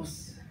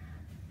chaos.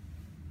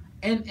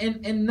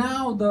 And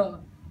now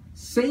the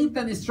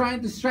Satan is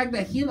trying to strike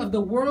the heel of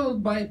the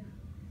world by,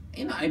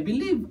 I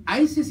believe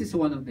ISIS is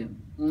one of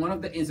them. One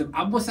of the Islam.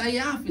 Abu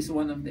Sayyaf is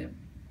one of them.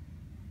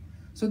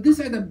 So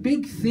these are the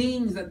big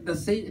things that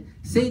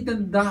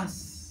Satan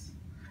does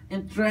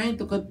and trying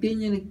to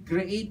continually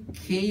create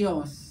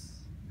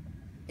chaos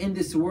in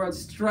this world,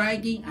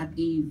 striking at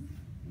Eve.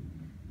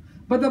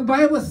 But the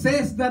Bible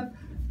says that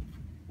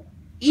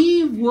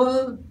Eve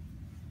will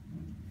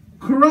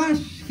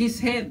crush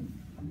his head.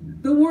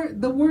 The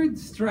word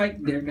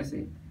strike there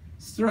kasi,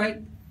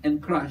 strike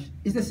and crush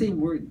is the same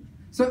word.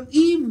 So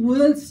Eve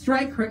will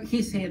strike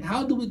his head.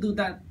 How do we do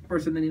that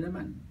personally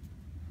naman?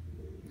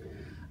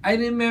 I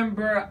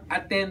remember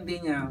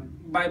attending a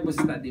Bible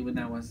study when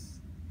I was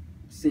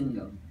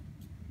single.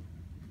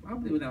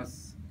 Probably when I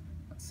was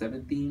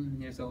 17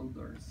 years old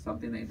or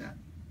something like that.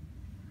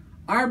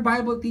 Our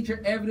Bible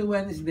teacher every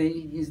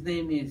Wednesday, his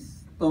name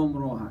is Tom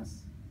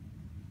Rojas.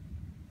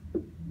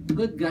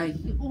 Good guy,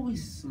 he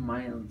always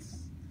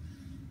smiles.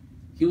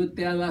 He would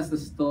tell us the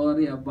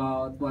story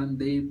about one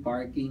day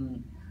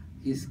parking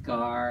his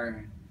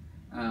car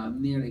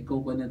near a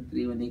coconut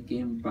tree. When he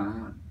came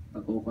back,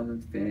 the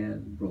coconut fell,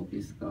 broke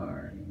his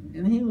car.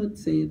 And he would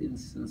say it in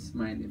a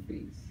smiley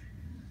face.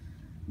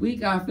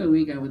 Week after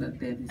week, I would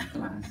attend his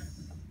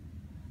class.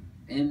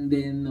 And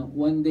then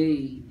one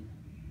day,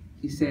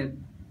 he said,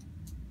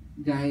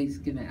 guys,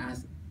 can I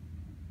ask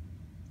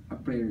a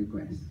prayer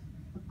request?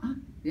 Ah,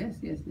 yes.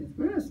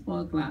 We're a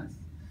small class.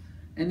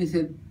 And he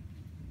said,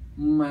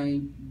 my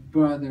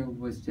brother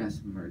was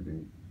just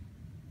murdered.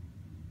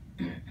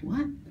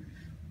 What?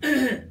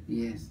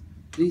 Yes.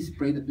 Please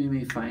pray that we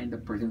may find the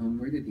person who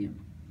murdered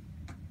him.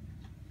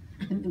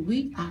 And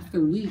week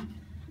after week,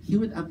 he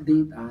would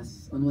update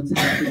us on what's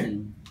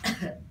happening.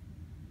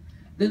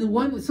 Then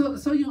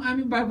so yung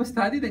aming Bible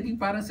study, naging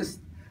parang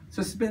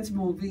suspense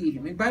movie.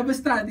 May Bible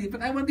study,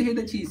 but I want to hear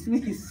the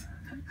chismis.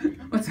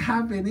 What's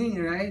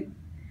happening, right?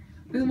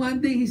 Then one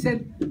day he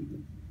said,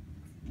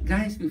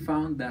 guys, we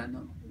found the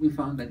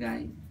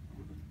guy.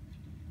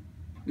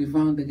 We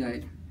found the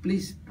guy.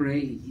 Please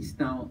pray. He's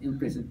now in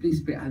prison.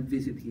 Please pray. I'll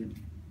visit him.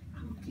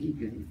 Okay,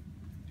 great.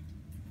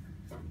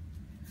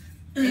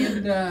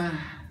 And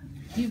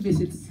he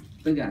visits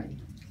the guy,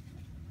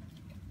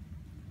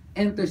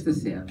 enters the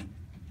cell,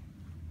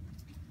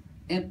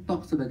 and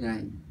talks to the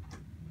guy.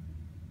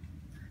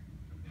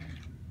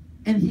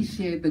 And he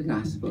shared the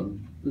gospel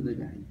to the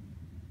guy.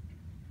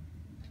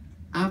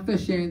 After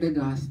sharing the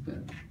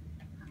gospel,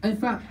 in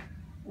fact,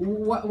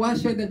 while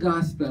sharing the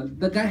gospel,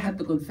 the guy had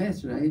to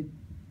confess, right?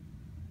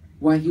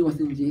 While he was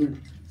in jail.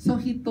 So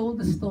he told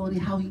the story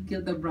how he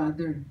killed the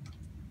brother.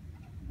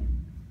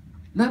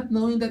 Not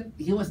knowing that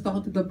he was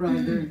talking to the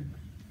brother.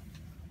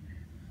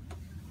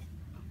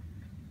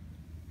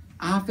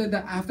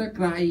 After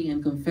crying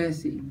and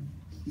confessing,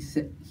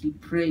 he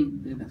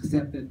prayed and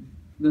accepted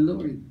the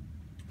Lord.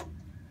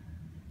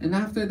 And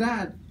after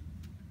that,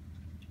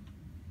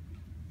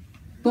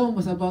 Tom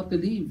was about to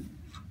leave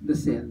the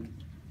cell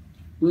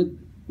with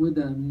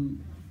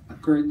a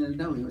colonel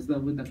now. He was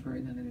done with the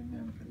colonel, I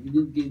remember. He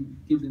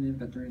didn't give the name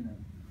the colonel.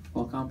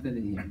 O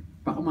accompanied him.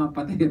 Baka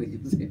mapatay rin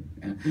kasi.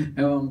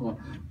 Ewan ko.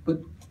 But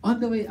on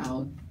the way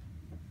out,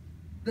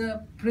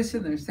 the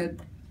prisoner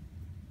said,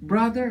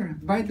 brother,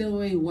 by the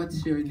way,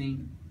 what's your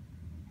name?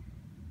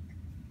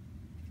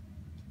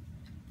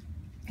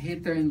 He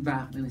turned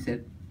back and he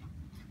said,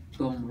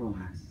 Tom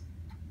Rojas.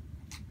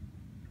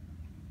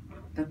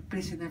 The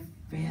prisoner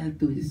fell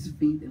to his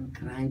feet and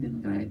cried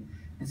and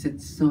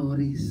said,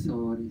 sorry.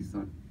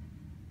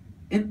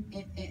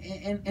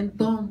 And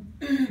Tom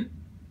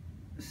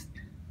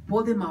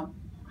pulled him up,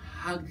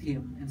 hugged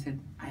him, and said,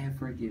 I have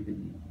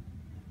forgiven you.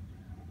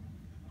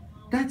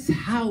 That's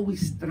how we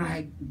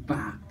strike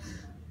back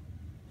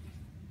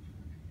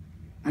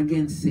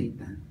against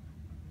Satan.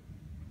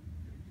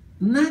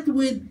 Not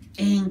with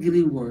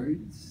angry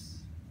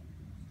words.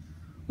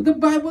 The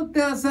Bible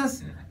tells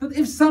us that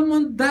if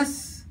someone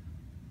does,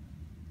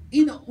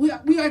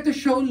 we are to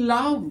show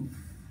love.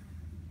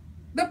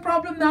 The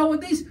problem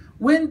nowadays,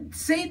 when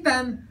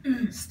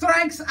Satan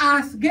strikes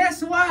us,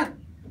 guess what?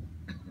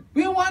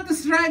 We want to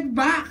strike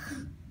back.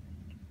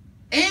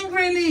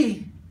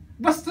 Angrily.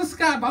 Bastos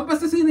ka,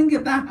 babastasinin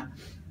kita.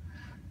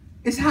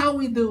 Is how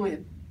we do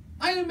it.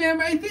 I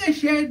remember, I think I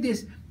shared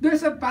this.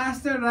 There's a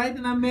pastor, right,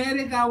 in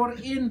America,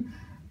 wherein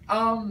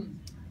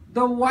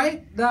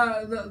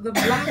the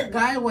black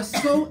guy was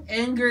so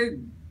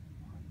angered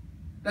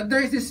that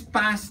there's this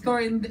pastor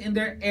in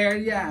their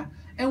area.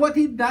 And what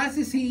he does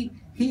is he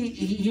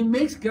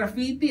makes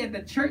graffiti at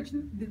the church.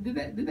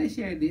 Did I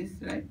share this,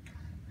 right?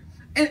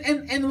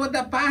 And what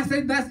the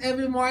pastor does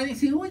every morning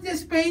is he would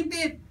just paint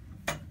it.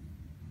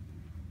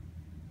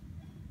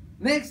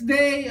 Next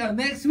day,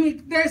 next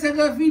week, there's a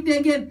graffiti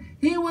again.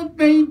 He would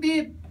paint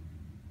it.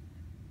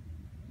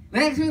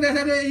 Next week,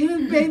 he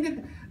would paint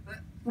it.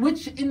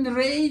 Which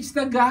enraged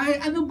the guy.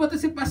 Ano ba to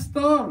si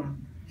pastor?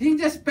 He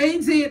just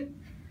paints it.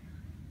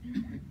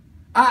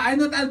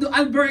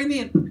 I'll burn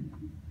it.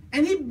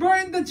 And he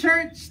burned the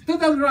church to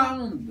the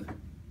ground.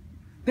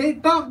 They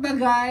took the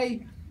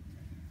guy,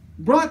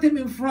 brought him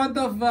in front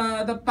of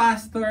the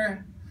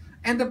pastor,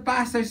 and the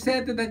pastor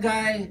said to the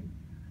guy,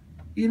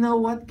 you know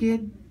what,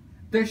 kid?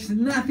 There's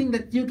nothing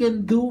that you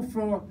can do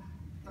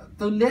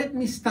to let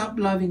me stop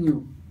loving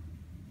you.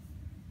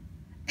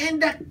 And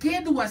the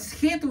kid was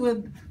hit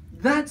with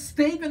that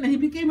statement and he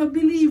became a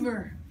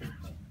believer.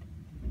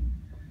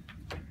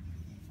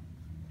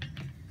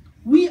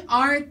 We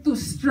are to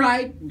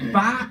strike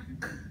back.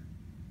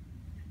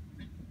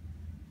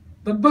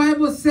 The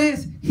Bible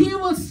says he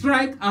will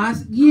strike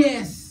us,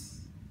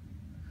 yes.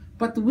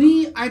 But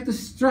we are to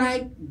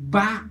strike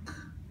back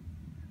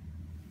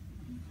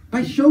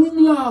by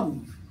showing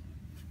love,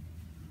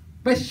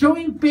 by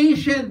showing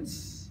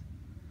patience,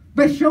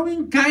 by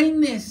showing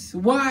kindness.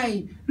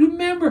 Why?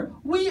 Remember,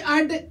 we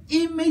are the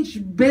image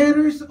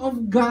bearers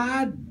of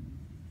God.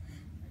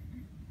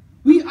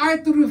 We are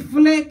to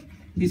reflect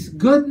His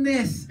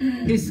goodness,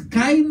 His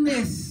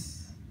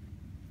kindness,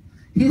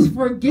 His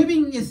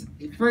forgiving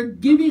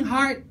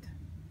heart,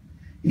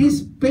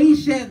 His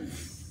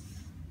patience.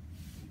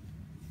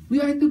 We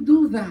are to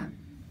do that.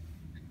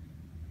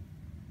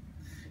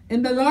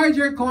 In the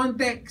larger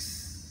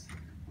context,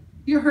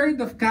 you heard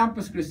of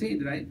Campus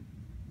Crusade, right?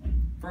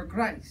 For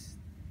Christ.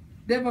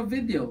 They have a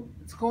video.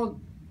 It's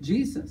called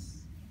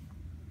Jesus.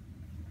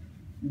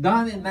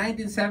 Done in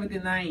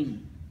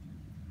 1979.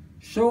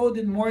 Showed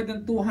in more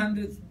than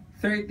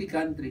 230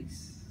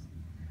 countries.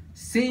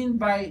 Seen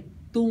by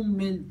 2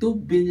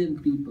 billion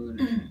people.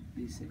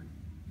 They say.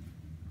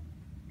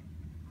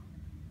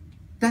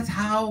 That's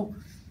how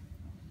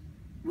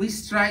we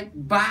strike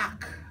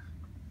back.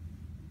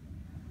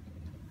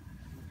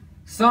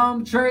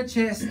 Some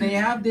churches, they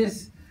have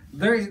this,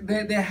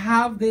 they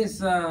have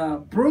these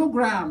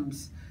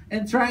programs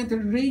and trying to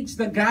reach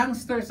the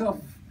gangsters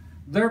of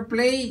their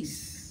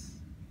place.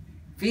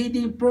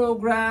 Feeding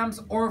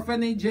programs,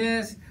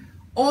 orphanages,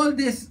 all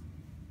these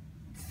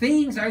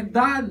things are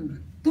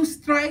done to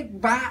strike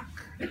back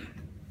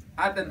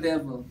at the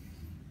devil.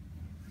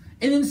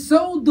 And in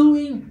so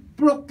doing,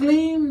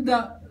 proclaim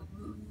the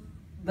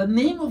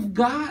name of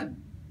God.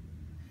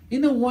 You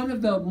know, one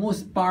of the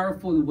most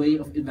powerful way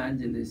of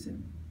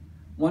evangelism,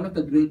 one of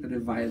the great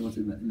revivals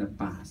in the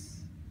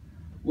past,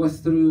 was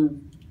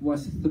through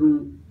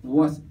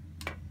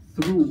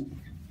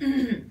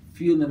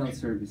funeral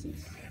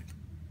services.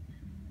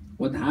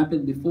 What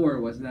happened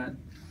before was that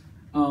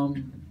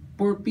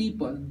poor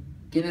people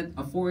cannot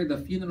afford a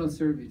funeral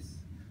service.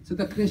 So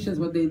the Christians,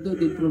 what they do,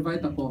 they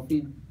provide a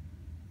coffin.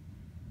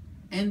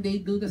 And they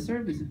do the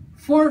service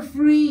for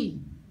free.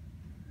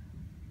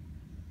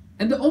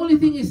 And the only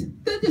thing is,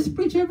 they just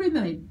preach every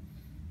night.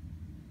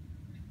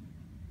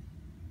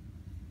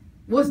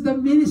 Was the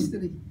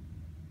ministry.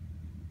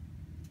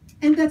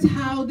 And that's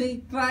how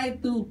they try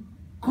to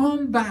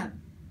combat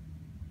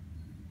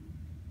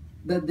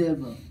the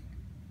devil.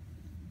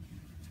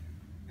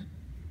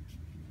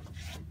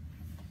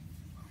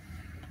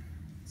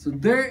 So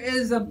there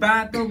is a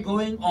battle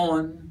going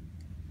on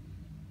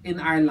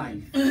in our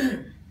life.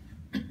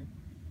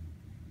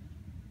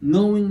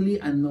 Knowingly,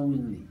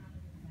 unknowingly.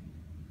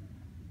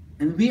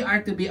 And we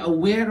are to be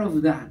aware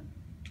of that.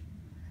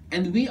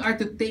 And we are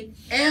to take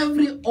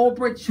every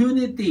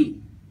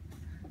opportunity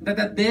that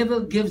the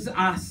devil gives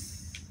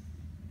us.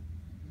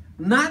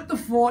 Not to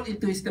fall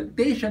into his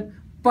temptation,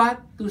 but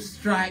to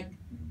strike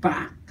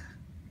back.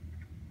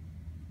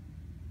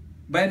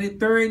 By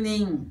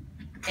returning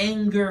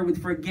anger with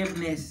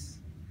forgiveness,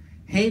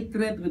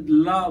 hatred with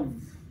love,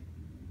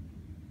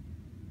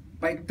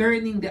 by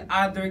turning the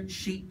other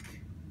cheek.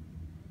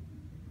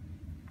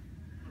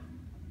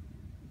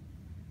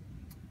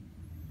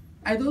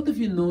 I don't know if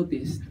you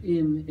noticed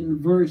in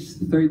verse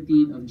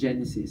 13 of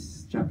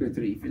Genesis chapter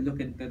 3, if you look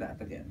into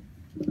that again.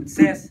 It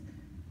says,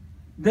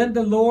 "Then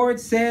the Lord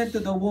said to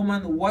the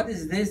woman, 'What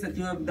is this that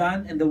you have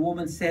done?' And the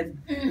woman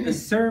said, 'The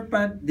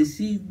serpent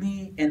deceived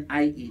me and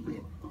I ate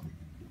it.'"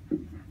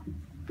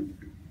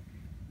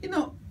 You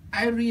know,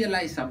 I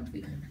realized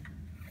something.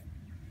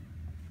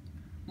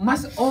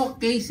 Mas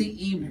okay si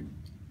Eve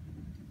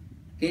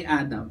kay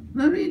Adam.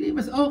 No, really,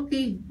 mas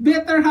okay.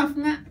 Better half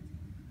nga.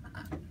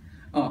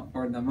 Oh,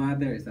 for the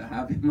mothers, a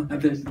happy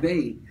Mother's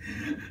Day.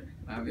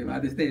 Happy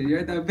Mother's Day.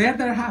 You're the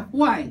better half.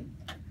 Why?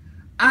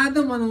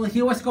 Adam, when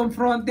he was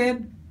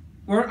confronted,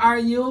 "Where are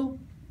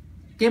you?"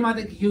 Came out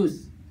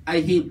accused.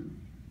 "I hid."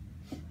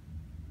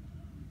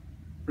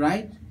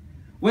 Right?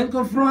 When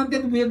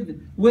confronted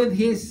with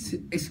his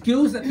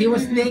excuse that he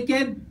was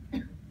naked,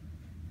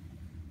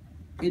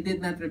 he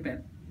did not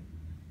repent.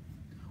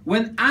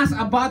 When asked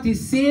about his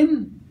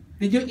sin,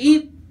 "Did you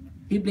eat?"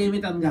 He blamed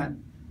it on God.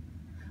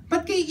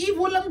 But kay Eve,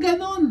 walang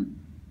ganon.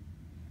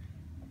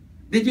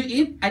 "Did you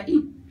eat?" "I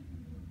eat."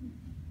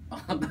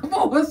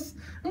 Tapos,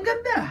 ang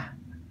ganda.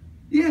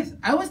 Yes,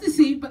 I was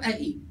deceived, but I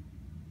eat.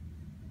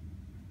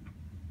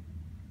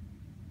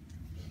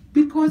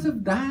 Because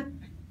of that,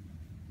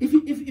 if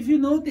you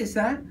notice,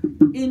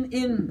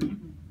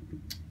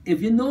 if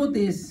you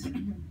notice,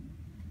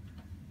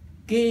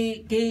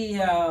 kay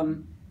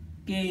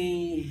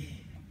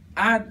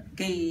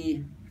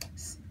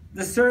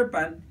the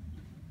serpent,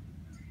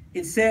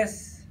 it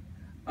says,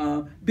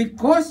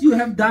 because you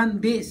have done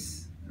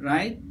this,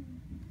 right?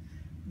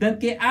 Then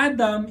kay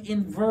Adam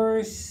in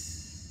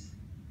verse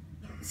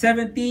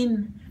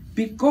 17,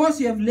 because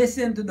you have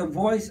listened to the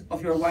voice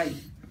of your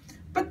wife.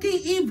 But kay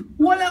Eve,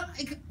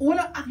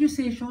 walang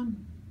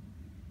accusation.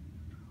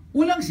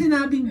 Walang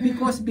sinabing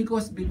because.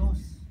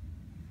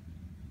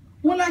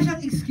 Wala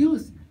siyang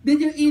excuse.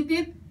 Did you eat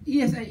it?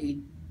 Yes, I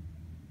ate.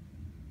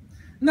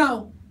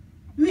 Now,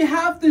 we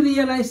have to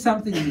realize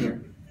something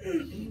here.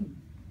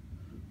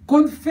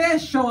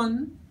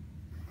 Confession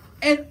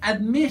and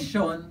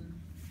admission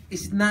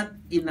is not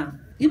enough.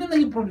 Yun ang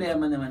naging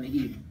problema naman ni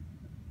Eve.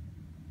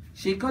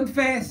 She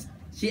confessed,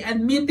 she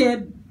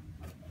admitted,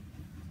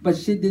 but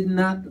she did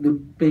not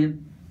repent.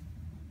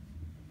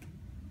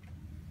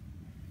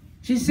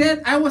 She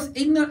said, I was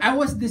ignorant, I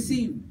was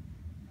deceived.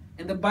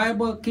 And the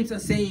Bible keeps on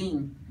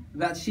saying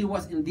that she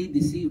was indeed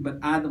deceived, but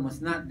Adam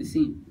was not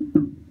deceived.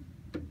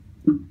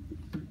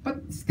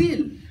 But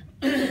still,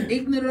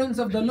 ignorance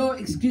of the law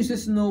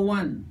excuses no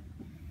one.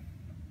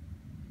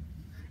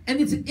 And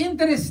it's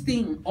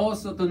interesting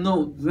also to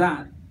note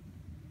that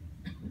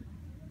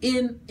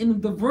in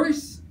the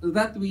verse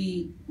that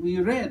we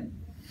read,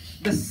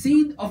 the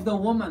seed of the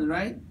woman,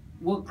 right,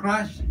 will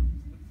crush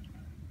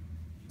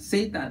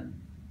Satan.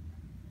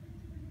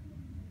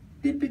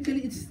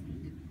 Typically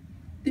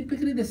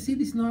the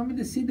seed is normally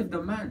the seed of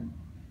the man.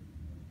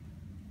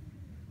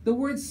 The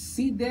word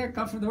seed there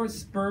comes from the word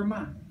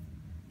sperma.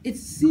 Its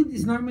seed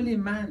is normally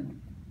man.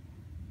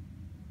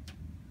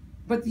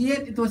 But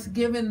yet it was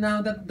given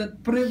now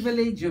that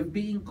privilege of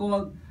being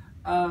called.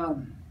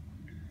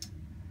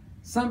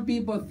 Some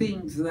people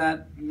think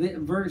that the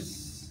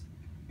verse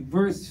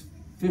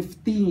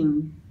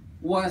 15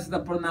 was the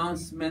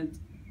pronouncement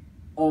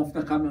of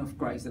the coming of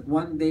Christ, that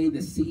one day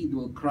the seed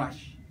will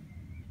crush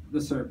the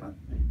serpent.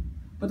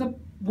 But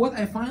what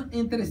I find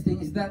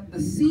interesting is that the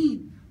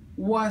seed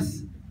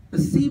was the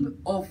seed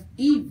of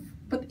Eve,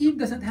 but Eve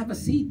doesn't have a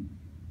seed.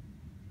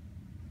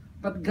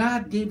 But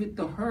God gave it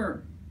to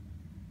her,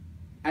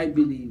 I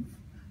believe,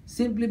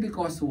 simply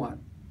because what?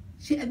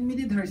 She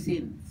admitted her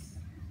sins.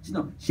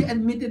 No, she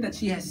admitted that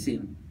she has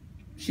sinned.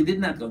 She did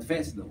not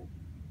confess, though.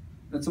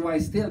 That's why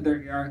still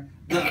there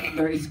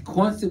is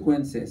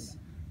consequences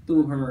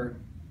to her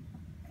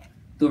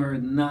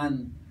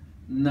non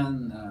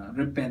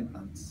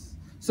repentance.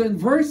 So in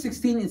verse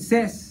 16 it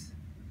says,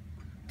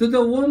 to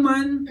the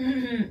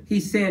woman he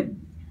said,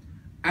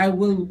 I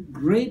will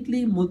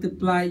greatly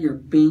multiply your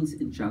pains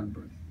in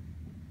childbirth.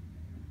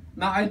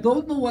 Now I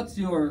don't know what's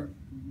your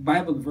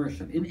Bible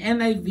version. In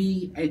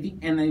NIV, I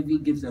think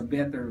NIV gives a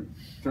better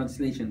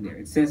translation there.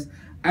 It says,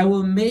 I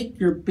will make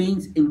your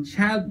pains in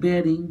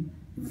childbearing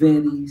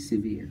very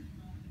severe.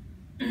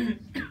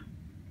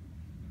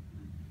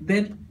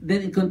 Then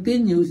it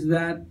continues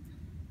that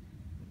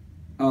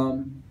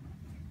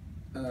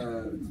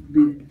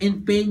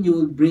in pain you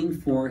will bring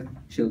forth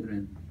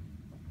children.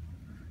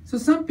 So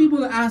some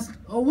people ask,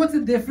 oh, what's the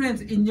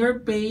difference in your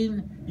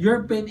pain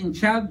in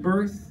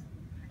childbirth,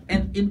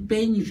 and in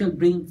pain you shall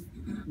bring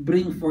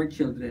forth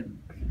children?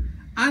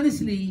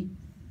 Honestly,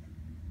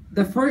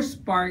 the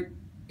first part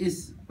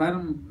is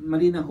parang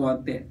mali na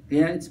konti.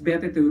 Kaya it's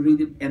better to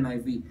read it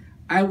NIV.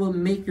 I will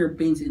make your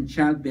pains in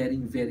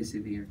childbearing very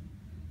severe.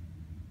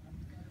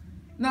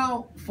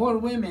 Now, for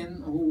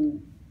women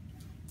who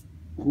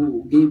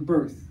gave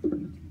birth,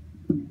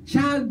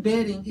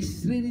 childbearing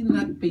is really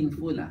not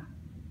painful.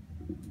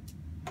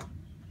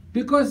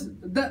 Because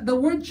the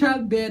word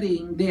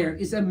childbearing there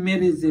is a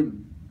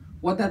merism.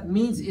 What that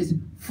means is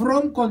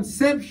from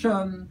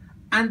conception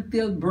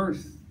until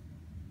birth,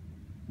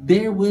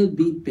 there will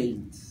be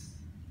pains.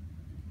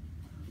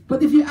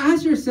 But if you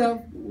ask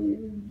yourself,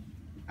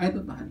 I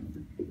don't know,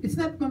 it's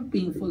not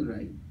painful,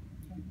 right?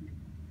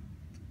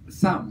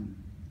 Some.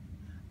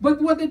 But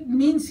what it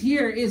means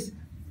here is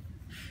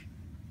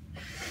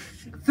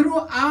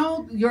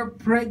throughout your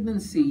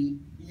pregnancy,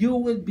 you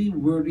will be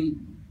worried.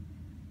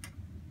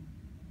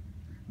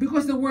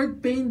 Because the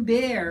word pain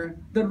there,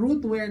 the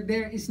root word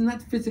there is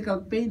not physical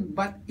pain,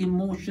 but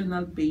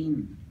emotional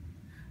pain.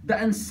 The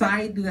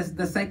anxiety,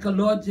 the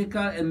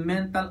psychological and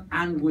mental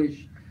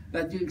anguish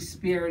that you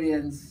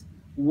experience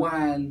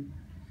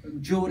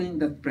during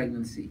that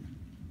pregnancy.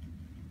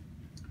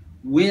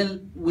 Will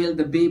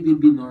the baby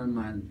be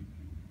normal?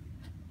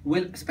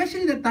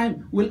 Especially the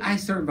time, will I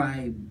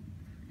survive?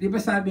 Di ba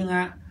sabi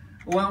nga,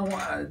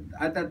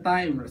 at that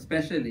time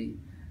especially,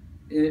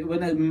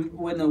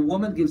 when a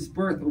woman gives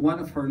birth, one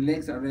of her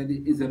legs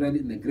is already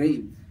in the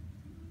grave.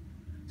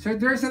 So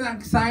there's an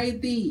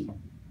anxiety.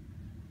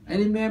 I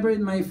remember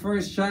in my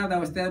first child, I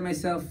was telling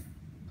myself,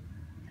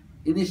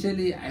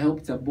 initially, I hope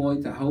it's a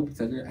boy, I hope it's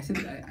a girl. I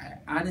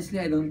said, honestly,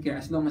 I don't care.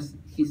 As long as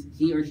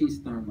he or she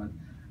is normal,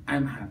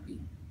 I'm happy.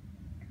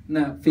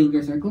 Now,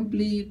 fingers are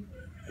complete,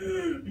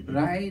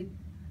 right?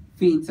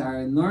 Feet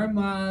are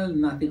normal,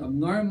 nothing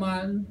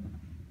abnormal.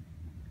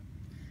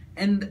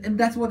 And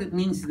that's what it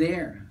means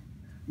there.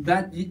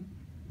 That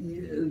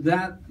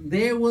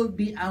there will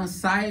be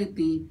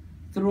anxiety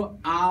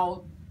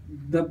throughout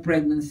the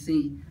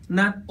pregnancy.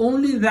 Not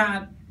only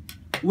that,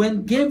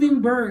 when giving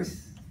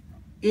birth,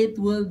 it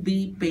will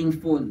be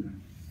painful.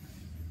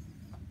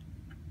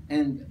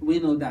 And we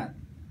know that.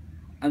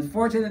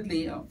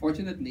 Unfortunately,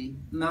 fortunately,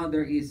 now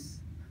there is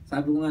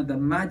Sabi ko nga, the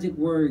magic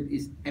word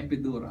is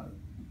epidural.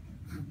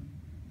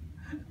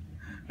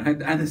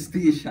 Right?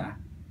 Anesthesia.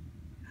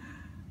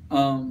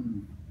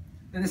 And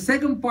the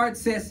second part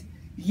says,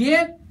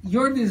 yet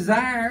your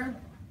desire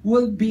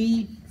will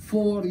be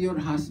for your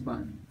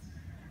husband.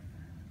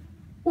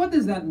 What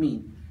does that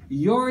mean?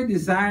 Your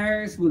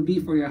desires will be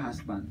for your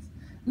husband.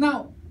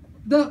 Now,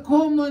 the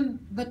common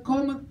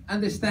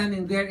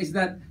understanding there is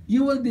that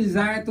you will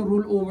desire to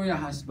rule over your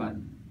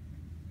husband.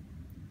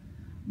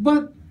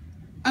 But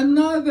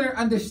another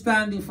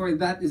understanding for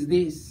that is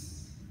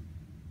this.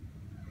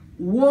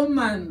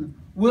 Woman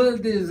will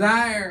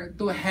desire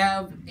to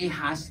have a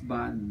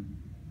husband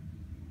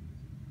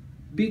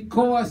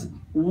because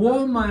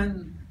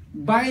woman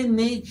by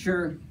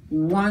nature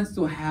wants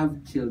to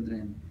have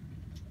children.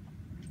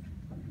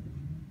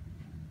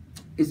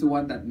 Is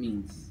what that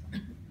means.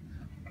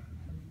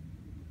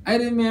 I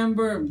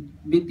remember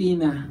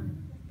Bettina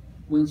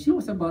when she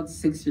was about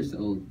 6 years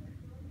old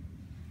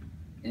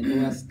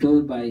and was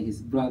told by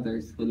his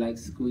brothers who like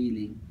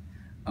squealing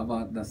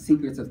about the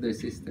secrets of their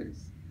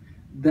sisters,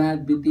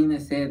 that Bettina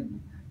said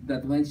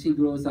that when she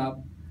grows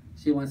up,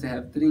 she wants to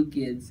have 3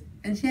 kids,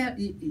 and she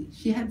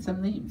had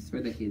some names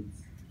for the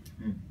kids,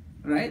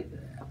 right?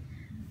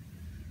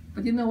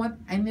 But you know what?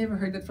 I never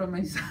heard that from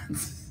my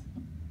sons.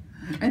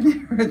 I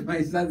never heard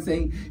my son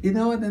saying, you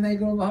know what, when I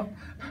grow up,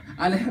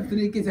 I'll have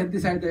 3 kids and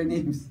these are their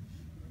names.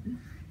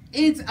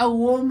 It's a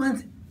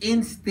woman's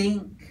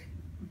instinct.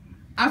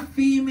 A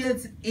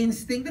female's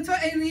instinct. That's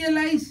why I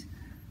realized,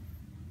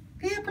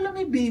 kaya pala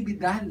may baby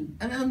doll.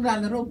 Ang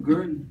lalaro,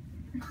 girl.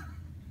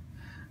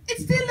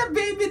 It's still a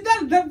baby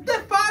doll.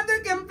 The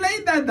father can play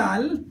the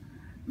doll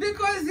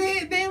because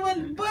they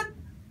will, but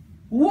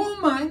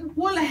woman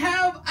will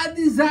have a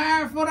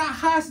desire for a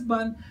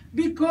husband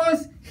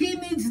because he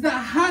needs the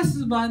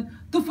husband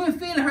to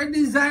fulfill her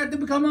desire to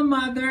become a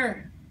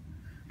mother.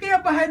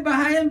 Kaya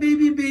bahay-bahay ang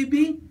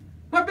baby.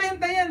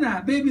 Mabenta yan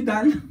baby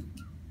doll.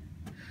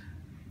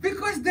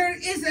 Because there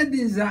is a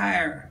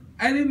desire.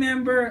 I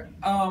remember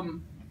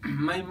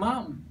my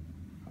mom,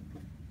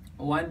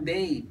 one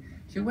day,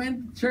 she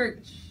went to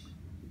church.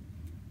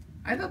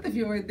 I don't know if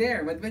you were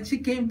there, but when she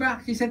came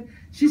back, she said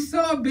she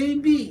saw a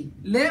baby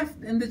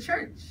left in the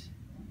church.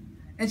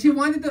 And she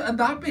wanted to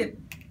adopt it.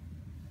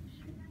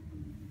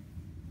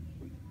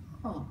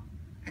 Oh,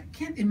 I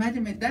can't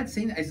imagine my dad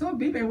saying, I saw a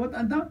baby, I want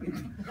to adopt it.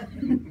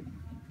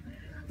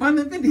 Mom,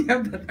 do you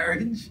have that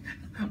urge?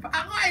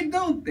 I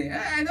don't.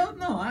 I don't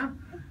know.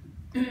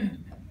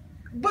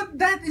 But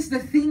that is the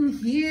thing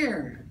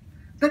here.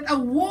 That a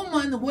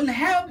woman will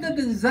have the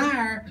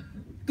desire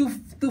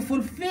to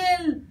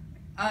fulfill,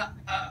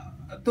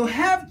 to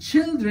have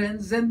children,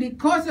 and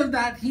because of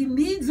that, he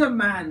needs a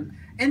man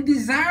and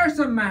desires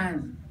a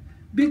man.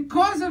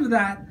 Because of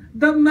that,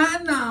 the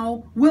man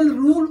now will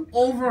rule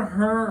over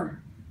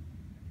her.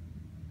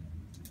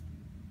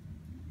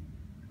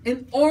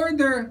 In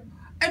order,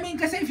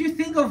 kasi if you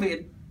think of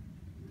it,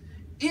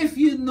 if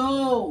you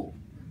know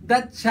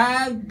that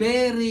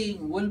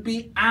childbearing will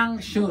be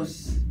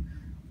anxious,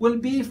 will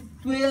be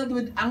filled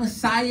with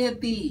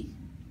anxiety,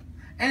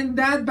 and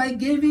that by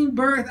giving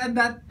birth at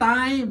that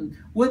time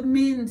would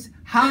means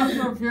half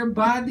of your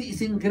body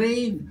is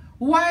engraved,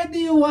 why do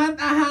you want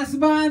a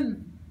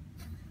husband?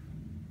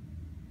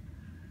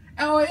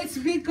 Oh, it's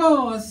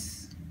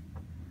because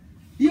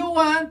you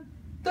want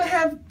to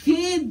have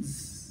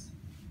kids.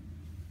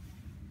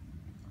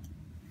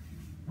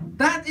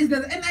 That is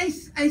the, and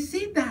I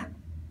see that.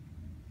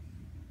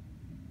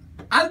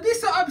 I'll be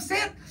so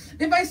upset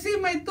if I see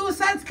my 2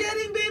 sons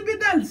carrying baby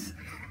dolls.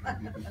 But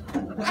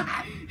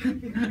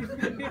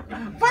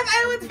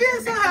I would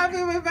feel so happy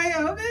if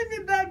my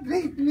baby doll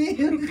drink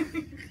milk.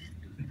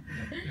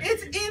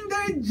 It's in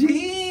their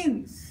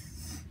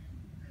genes.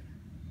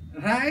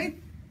 Right?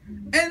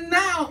 And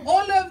now,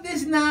 all of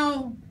this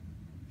now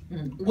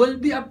will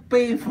be a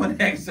painful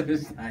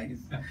exercise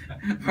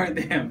for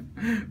them.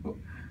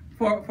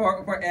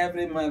 For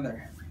every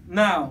mother.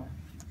 Now,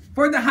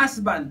 for the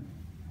husband,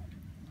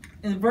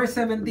 in verse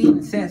 17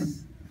 it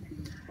says,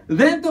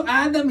 then to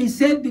Adam he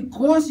said,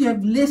 because you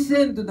have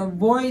listened to the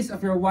voice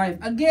of your wife.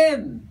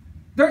 Again,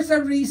 there's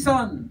a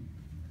reason.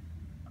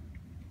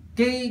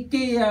 Kay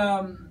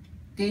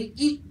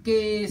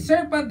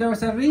serpent, there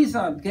was a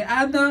reason. Kay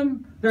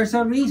Adam, there's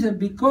a reason.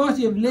 Because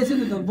you have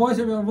listened to the voice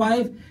of your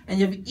wife, and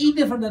you have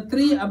eaten from the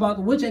tree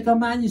about which I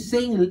command you,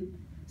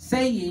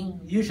 saying,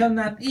 you shall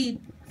not eat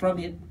from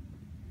it.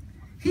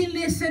 He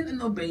listened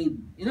and obeyed.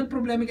 Yun ang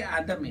problema kay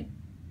Adam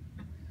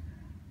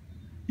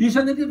You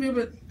shall not eat from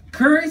it.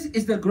 Cursed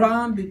is the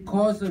ground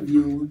because of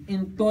you.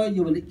 In toil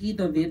you will eat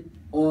of it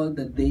all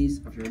the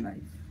days of your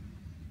life.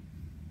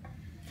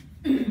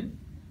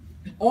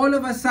 All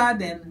of a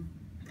sudden,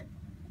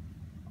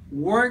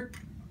 work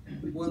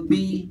will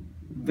be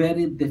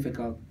very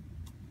difficult.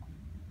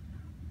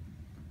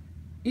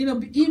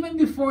 Even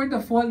before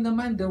the fall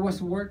naman, there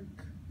was work.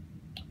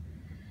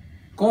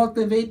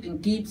 Cultivate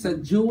and keep,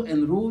 subdue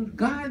and rule.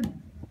 God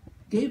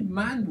gave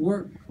man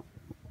work.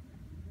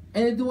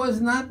 And it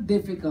was not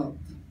difficult.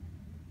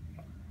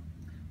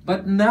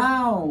 But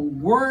now,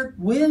 work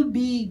will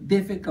be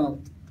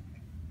difficult.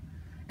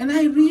 And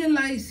I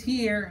realize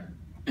here,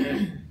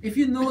 if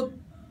you note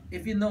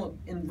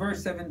in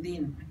verse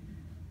 17,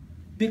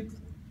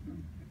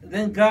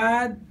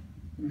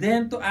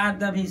 then to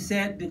Adam he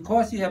said,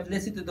 because you have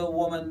listened to the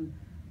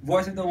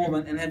voice of the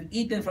woman, and have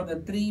eaten from the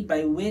tree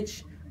by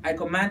which I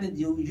commanded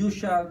you, you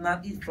shall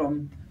not eat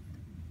from.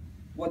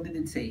 What did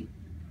it say?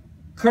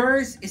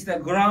 Curse is the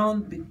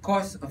ground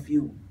because of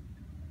you.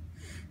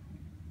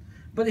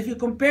 But if you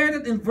compare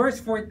that in verse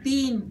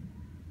 14,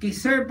 kay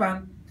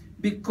serpent,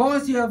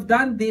 because you have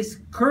done this,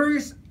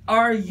 cursed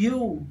are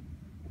you.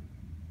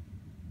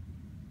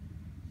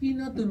 You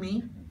know, to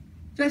me,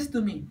 just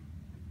to me,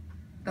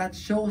 that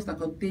shows the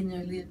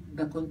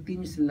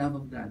continuous love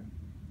of God.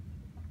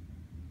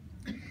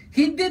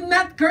 He did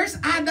not curse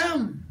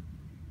Adam.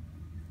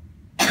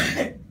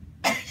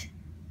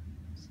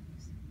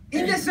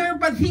 In the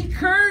serpent, he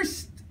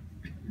cursed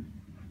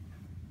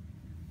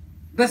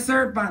the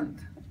serpent.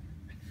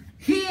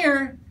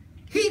 Here,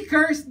 he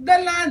cursed the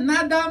land.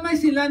 Nadamay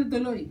silang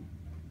tuloy.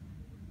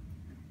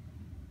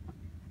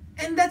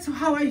 And that's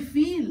how I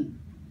feel.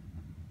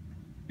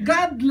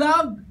 God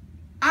loved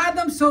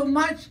Adam so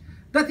much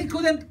that he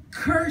couldn't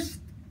curse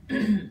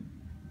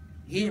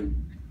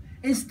him.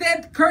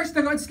 Instead, curse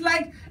the God. It's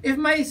like if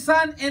my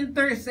son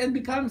enters and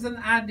becomes an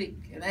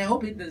addict, and I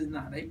hope he does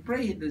not. I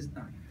pray he does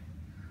not.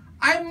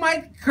 I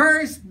might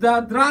curse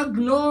the drug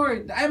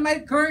lord. I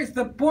might curse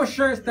the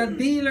pushers, the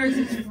dealers,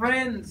 his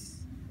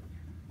friends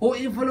who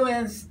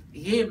influenced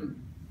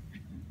him.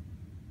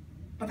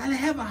 But I'll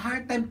have a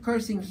hard time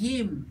cursing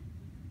him.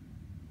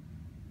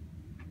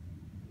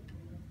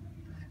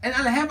 And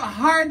I'll have a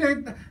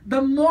harder,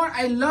 the more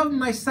I love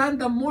my son,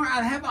 the more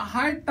I'll have a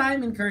hard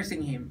time in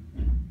cursing him.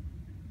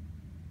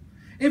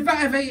 If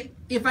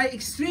I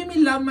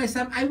extremely love my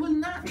son, I will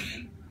not.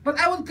 But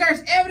I will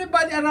curse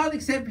everybody around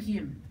except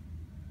him.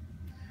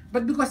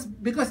 But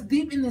because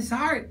deep in his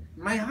heart,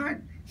 my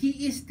heart,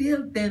 he is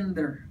still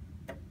tender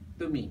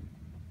to me.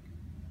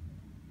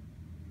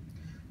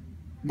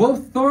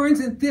 Both thorns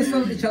and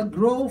thistles it shall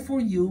grow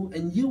for you,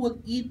 and you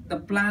will eat the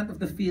plant of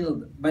the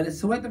field. By the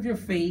sweat of your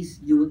face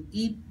you will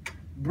eat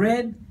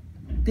bread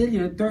till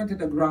you return to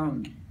the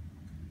ground,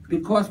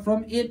 because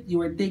from it you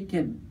were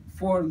taken.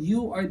 For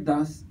you are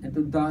dust, and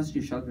to dust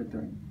you shall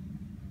return.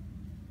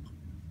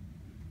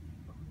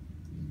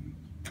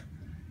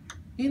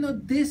 You know,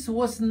 this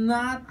was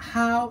not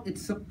how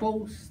it's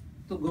supposed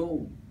to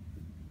go.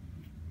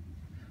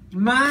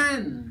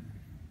 Man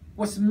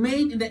was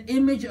made in the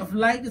image of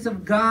likeness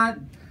of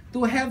God,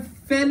 to have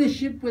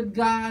fellowship with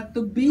God,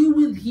 to be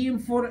with Him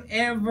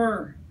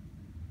forever,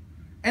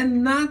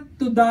 and not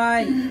to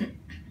die.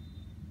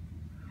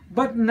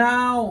 But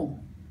now,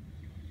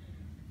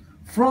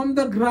 from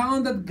the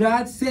ground that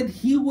God said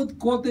He would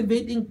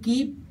cultivate and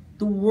keep,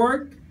 to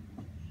work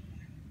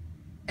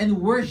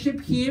and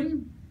worship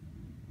Him,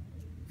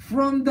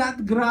 from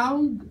that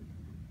ground,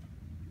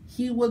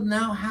 he would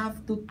now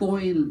have to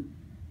toil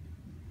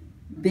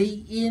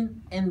day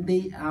in and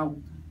day out.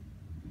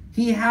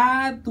 He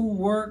had to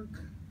work.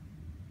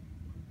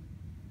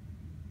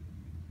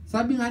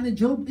 Sabi nga ni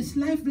Job, is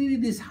life really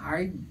this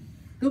hard?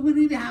 Do we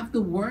really have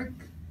to work?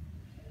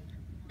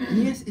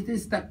 Yes, it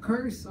is the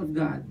curse of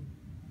God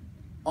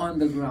on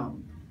the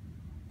ground.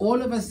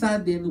 All of a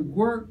sudden,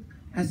 work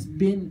has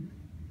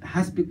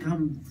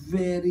become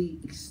very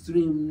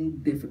extremely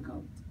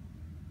difficult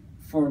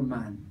for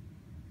man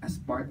as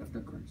part of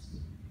the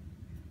curse.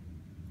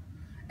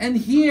 And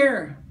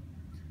here,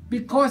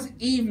 because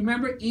Eve,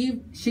 remember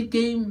Eve, she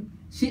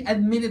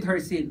admitted her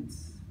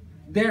sins.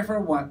 Therefore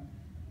what?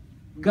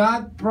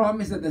 God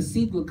promised that the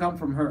seed will come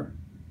from her.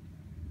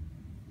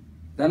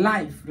 The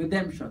life,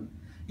 redemption.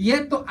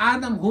 Yet to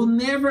Adam, who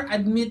never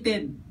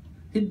admitted,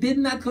 he did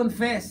not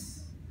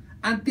confess,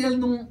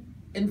 until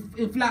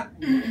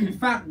in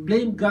fact,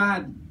 blame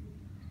God.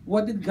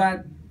 What did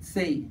God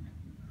say?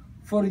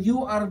 For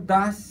you are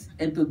dust,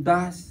 and to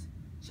dust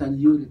shall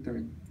you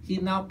return. He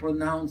now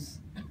pronounced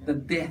the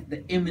death,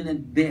 the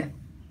imminent death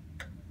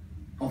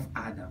of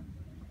Adam.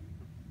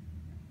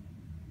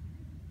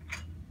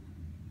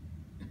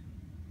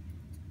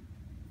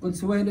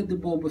 Consuelo de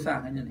Bobo sa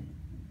akin yan eh.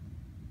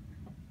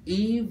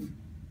 Eve,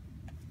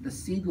 the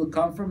seed will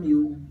come from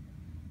you.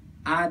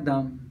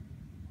 Adam,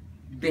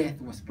 death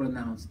was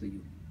pronounced to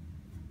you.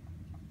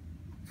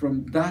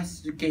 From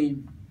dust you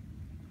came,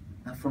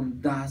 and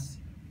from dust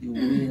you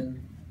will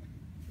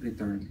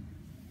return.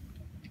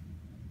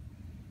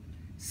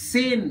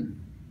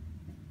 Sin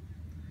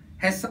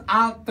has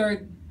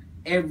altered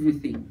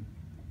everything.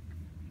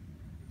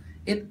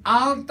 It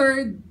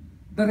altered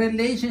the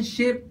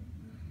relationship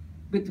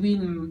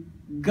between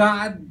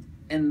God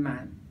and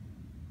man.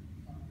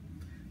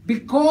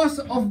 Because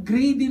of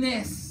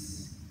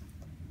greediness,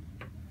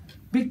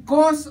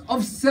 because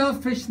of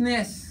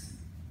selfishness,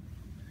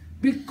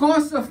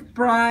 because of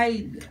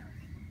pride,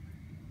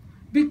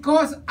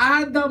 because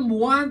Adam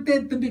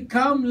wanted to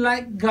become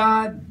like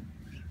God,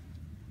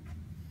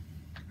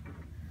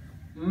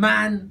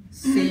 man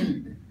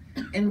sinned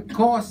and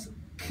caused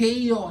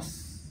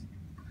chaos.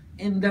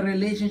 in the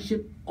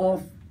relationship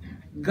of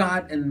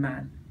God and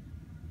man.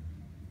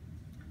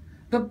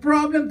 The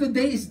problem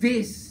today is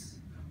this.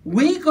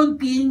 We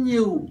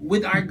continue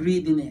with our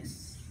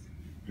greediness.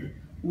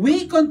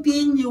 We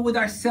continue with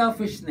our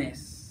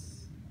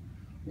selfishness.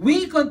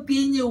 We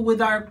continue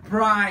with our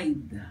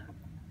pride.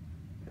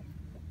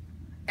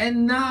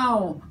 And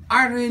now,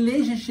 our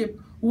relationship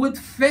with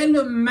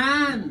fellow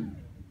man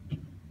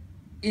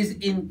is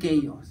in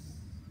chaos.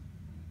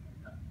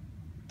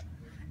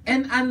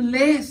 And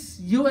unless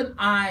you and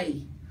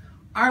I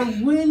are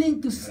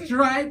willing to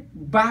strike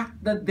back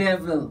the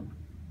devil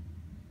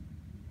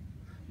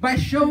by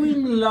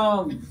showing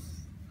love,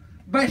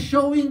 by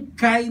showing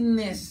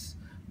kindness,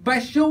 by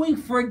showing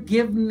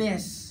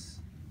forgiveness,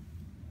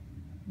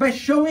 by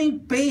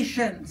showing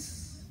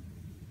patience,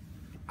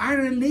 our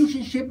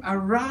relationship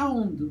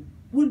around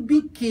will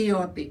be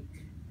chaotic.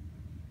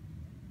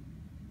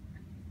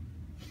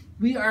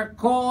 We are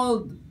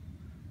called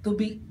to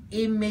be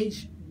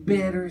image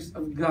bearers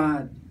of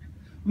God.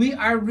 We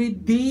are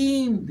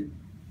redeemed.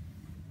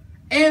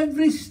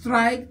 Every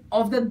strike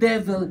of the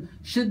devil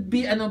should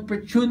be an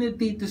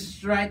opportunity to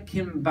strike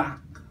him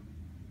back.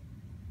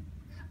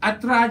 A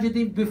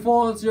tragedy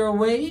befalls your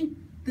way,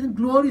 then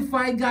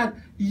glorify God.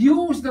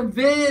 Use the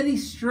very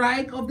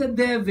strike of the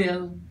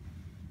devil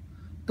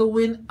to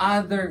win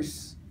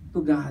others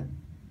to God.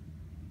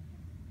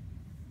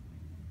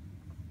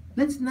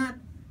 Let's not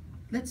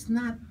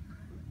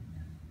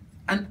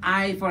an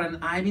eye for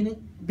an eye.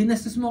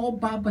 Binastos mo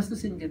ako,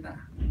 babastusin kita.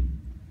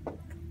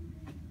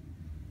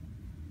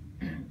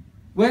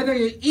 Whether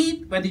you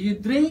eat, whether you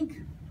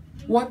drink,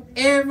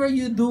 whatever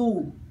you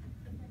do,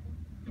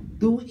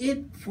 do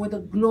it for the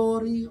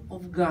glory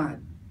of God.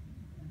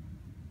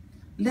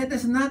 Let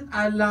us not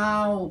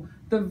allow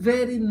the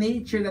very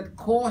nature that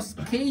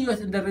caused chaos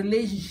in the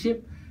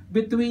relationship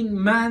between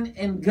man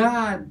and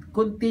God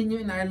continue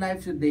in our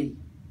lives today,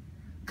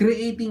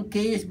 creating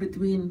chaos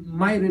between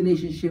my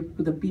relationship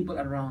with the people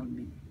around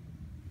me.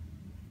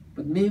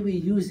 But may we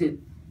use it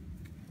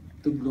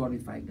to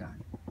glorify God.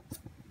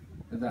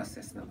 Thus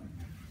says the Lord.